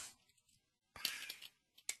Phil.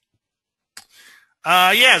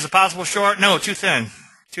 Yeah, is it possible short? No, too thin.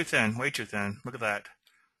 Too thin. Way too thin. Look at that.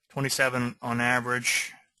 27 on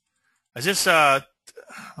average. Is this, I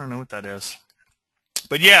don't know what that is.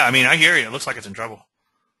 But, yeah, I mean, I hear you. It looks like it's in trouble.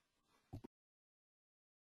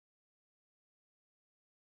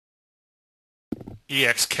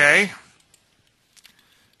 EXK.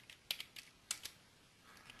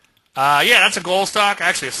 Yeah, that's a gold stock,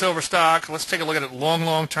 actually a silver stock. Let's take a look at it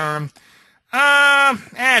long term.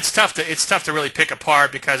 It's tough to really pick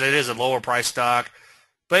apart because it is a lower price stock.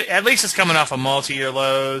 But at least it's coming off of multi-year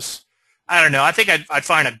lows. I don't know. I think I'd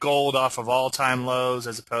find a gold off of all-time lows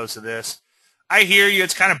as opposed to this. I hear you.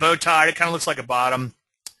 It's kind of bow-tied. It kind of looks like a bottom.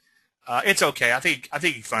 It's okay. I think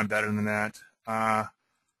you can find better than that.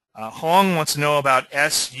 Hong wants to know about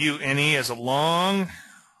SUNE as a long.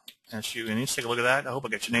 SUNE. Let's take a look at that. I hope I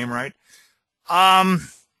got your name right.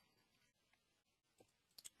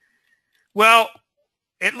 Well,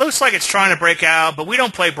 it looks like it's trying to break out, but we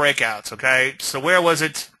don't play breakouts, okay? So where was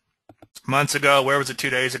it months ago? Where was it 2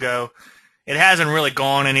 days ago? It hasn't really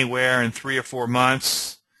gone anywhere in 3 or 4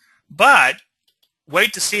 months. But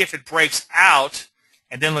wait to see if it breaks out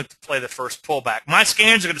and then look to play the first pullback. My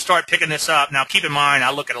scans are going to start picking this up. Now, keep in mind,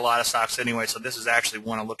 I look at a lot of stocks anyway, so this is actually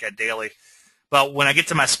one I look at daily. But when I get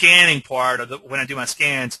to my scanning part, or when I do my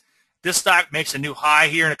scans, this stock makes a new high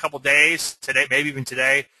here in a couple days, today, maybe even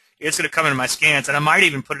today. It's going to come into my scans, and I might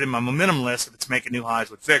even put it in my momentum list if it's making new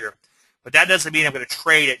highs with vigor. But that doesn't mean I'm going to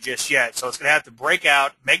trade it just yet. So it's going to have to break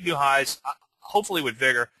out, make new highs, hopefully with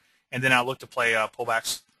vigor, and then I'll look to play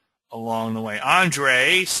pullbacks along the way.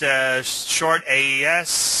 Andre says short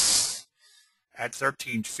AES at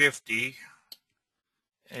 1350.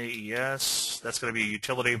 AES, that's going to be a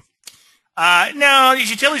utility. No,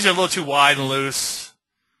 these utilities are a little too wide and loose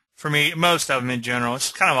for me. Most of them in general.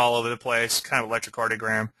 It's kind of all over the place, kind of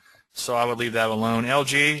electrocardiogram. So I would leave that alone.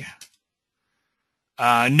 LG,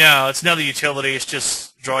 no, it's another utility. It's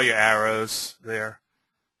just draw your arrows there.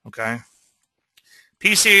 Okay.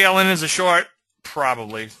 PCLN is a short?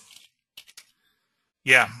 Probably.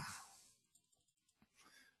 Yeah.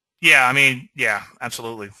 Yeah, I mean, yeah,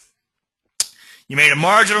 absolutely. You made a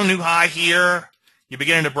marginal new high here. You're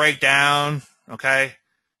beginning to break down. Okay.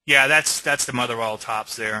 Yeah, that's the mother of all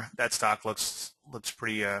tops there. That stock looks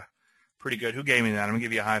pretty good. Who gave me that? I'm going to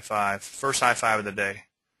give you a high five. First high five of the day.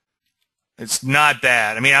 It's not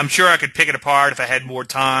bad. I mean, I'm sure I could pick it apart if I had more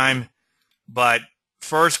time, but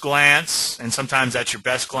first glance, and sometimes that's your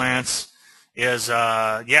best glance, is,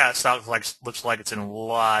 yeah, it stock looks like it's in a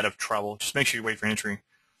lot of trouble. Just make sure you wait for entry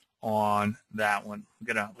on that one.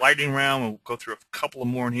 We'll get a lightning round. We'll go through a couple of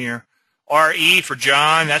more in here. RE for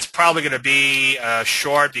John, that's probably going to be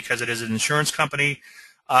short because it is an insurance company.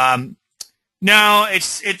 No,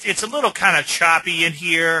 it's a little kind of choppy in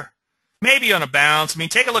here, maybe on a bounce. I mean,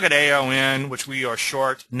 take a look at AON, which we are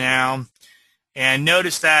short now, and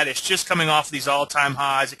notice that it's just coming off these all-time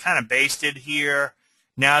highs. It kind of basted here.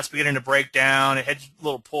 Now it's beginning to break down. It had a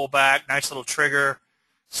little pullback, nice little trigger.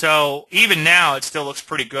 So even now, it still looks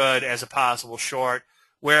pretty good as a possible short,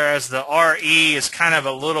 whereas the RE is kind of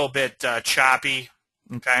a little bit choppy.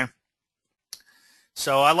 Okay.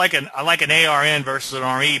 So I like an ARN versus an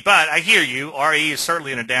RE, but I hear you. RE is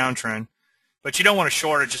certainly in a downtrend, but you don't want to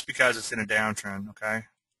short it just because it's in a downtrend, okay?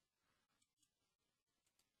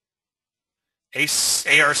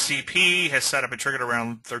 ARCP has set up a trigger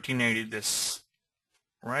around 1380. This,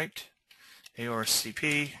 right?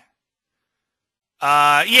 ARCP.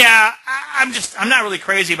 Yeah, I'm not really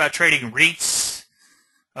crazy about trading REITs,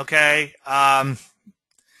 okay?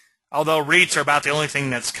 Although REITs are about the only thing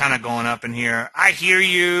that's kind of going up in here. I hear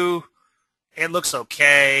you. It looks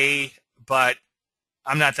okay, but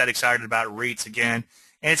I'm not that excited about REITs again.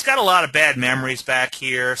 And it's got a lot of bad memories back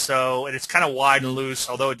here, so it's kind of wide and loose,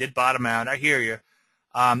 although it did bottom out. I hear you.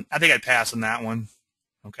 I think I'd pass on that one.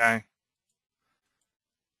 Okay.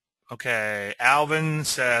 Okay. Alvin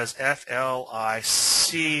says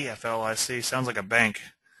FLIC. FLIC sounds like a bank.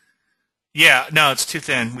 Yeah, no, it's too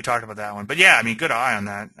thin. We talked about that one. But, yeah, I mean, good eye on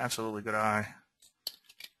that. Absolutely good eye.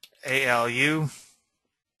 ALU.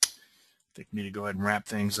 I think we need to go ahead and wrap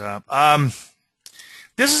things up.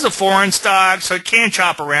 This is a foreign stock, so it can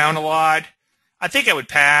chop around a lot. I think I would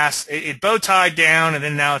pass. It bow-tied down, and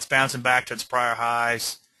then now it's bouncing back to its prior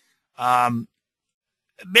highs.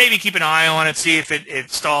 Maybe keep an eye on it, see if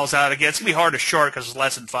it stalls out again. It's going to be hard to short because it's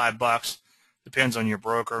less than $5. Depends on your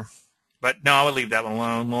broker. But, no, I would leave that one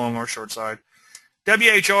alone, long or short side.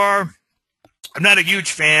 WHR, I'm not a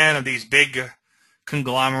huge fan of these big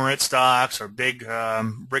conglomerate stocks or big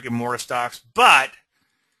brick-and-mortar stocks. But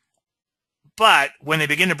when they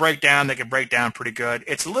begin to break down, they can break down pretty good.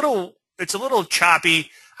 It's a little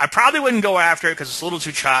choppy. I probably wouldn't go after it because it's a little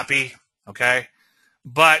too choppy, okay?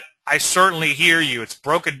 But I certainly hear you. It's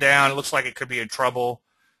broken down. It looks like it could be in trouble.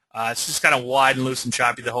 It's just kind of wide and loose and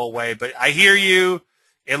choppy the whole way. But I hear you.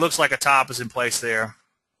 It looks like a top is in place there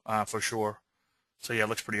for sure. So, yeah, it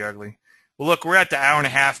looks pretty ugly. Well, look, we're at the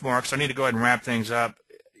hour-and-a-half mark, so I need to go ahead and wrap things up.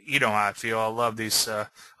 You know how I feel. I love these. I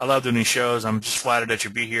love doing these shows. I'm just flattered that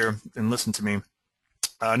you be here and listen to me.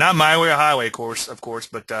 Not my way or highway, of course,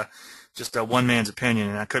 but just one man's opinion,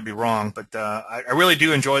 and I could be wrong. But I really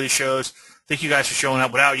do enjoy these shows. Thank you guys for showing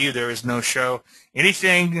up. Without you, there is no show.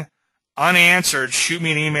 Anything unanswered, shoot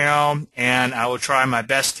me an email, and I will try my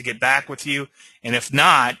best to get back with you. And if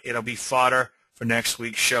not, it'll be fodder for next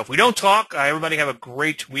week's show. If we don't talk, everybody have a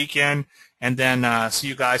great weekend, and then see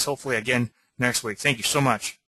you guys hopefully again next week. Thank you so much.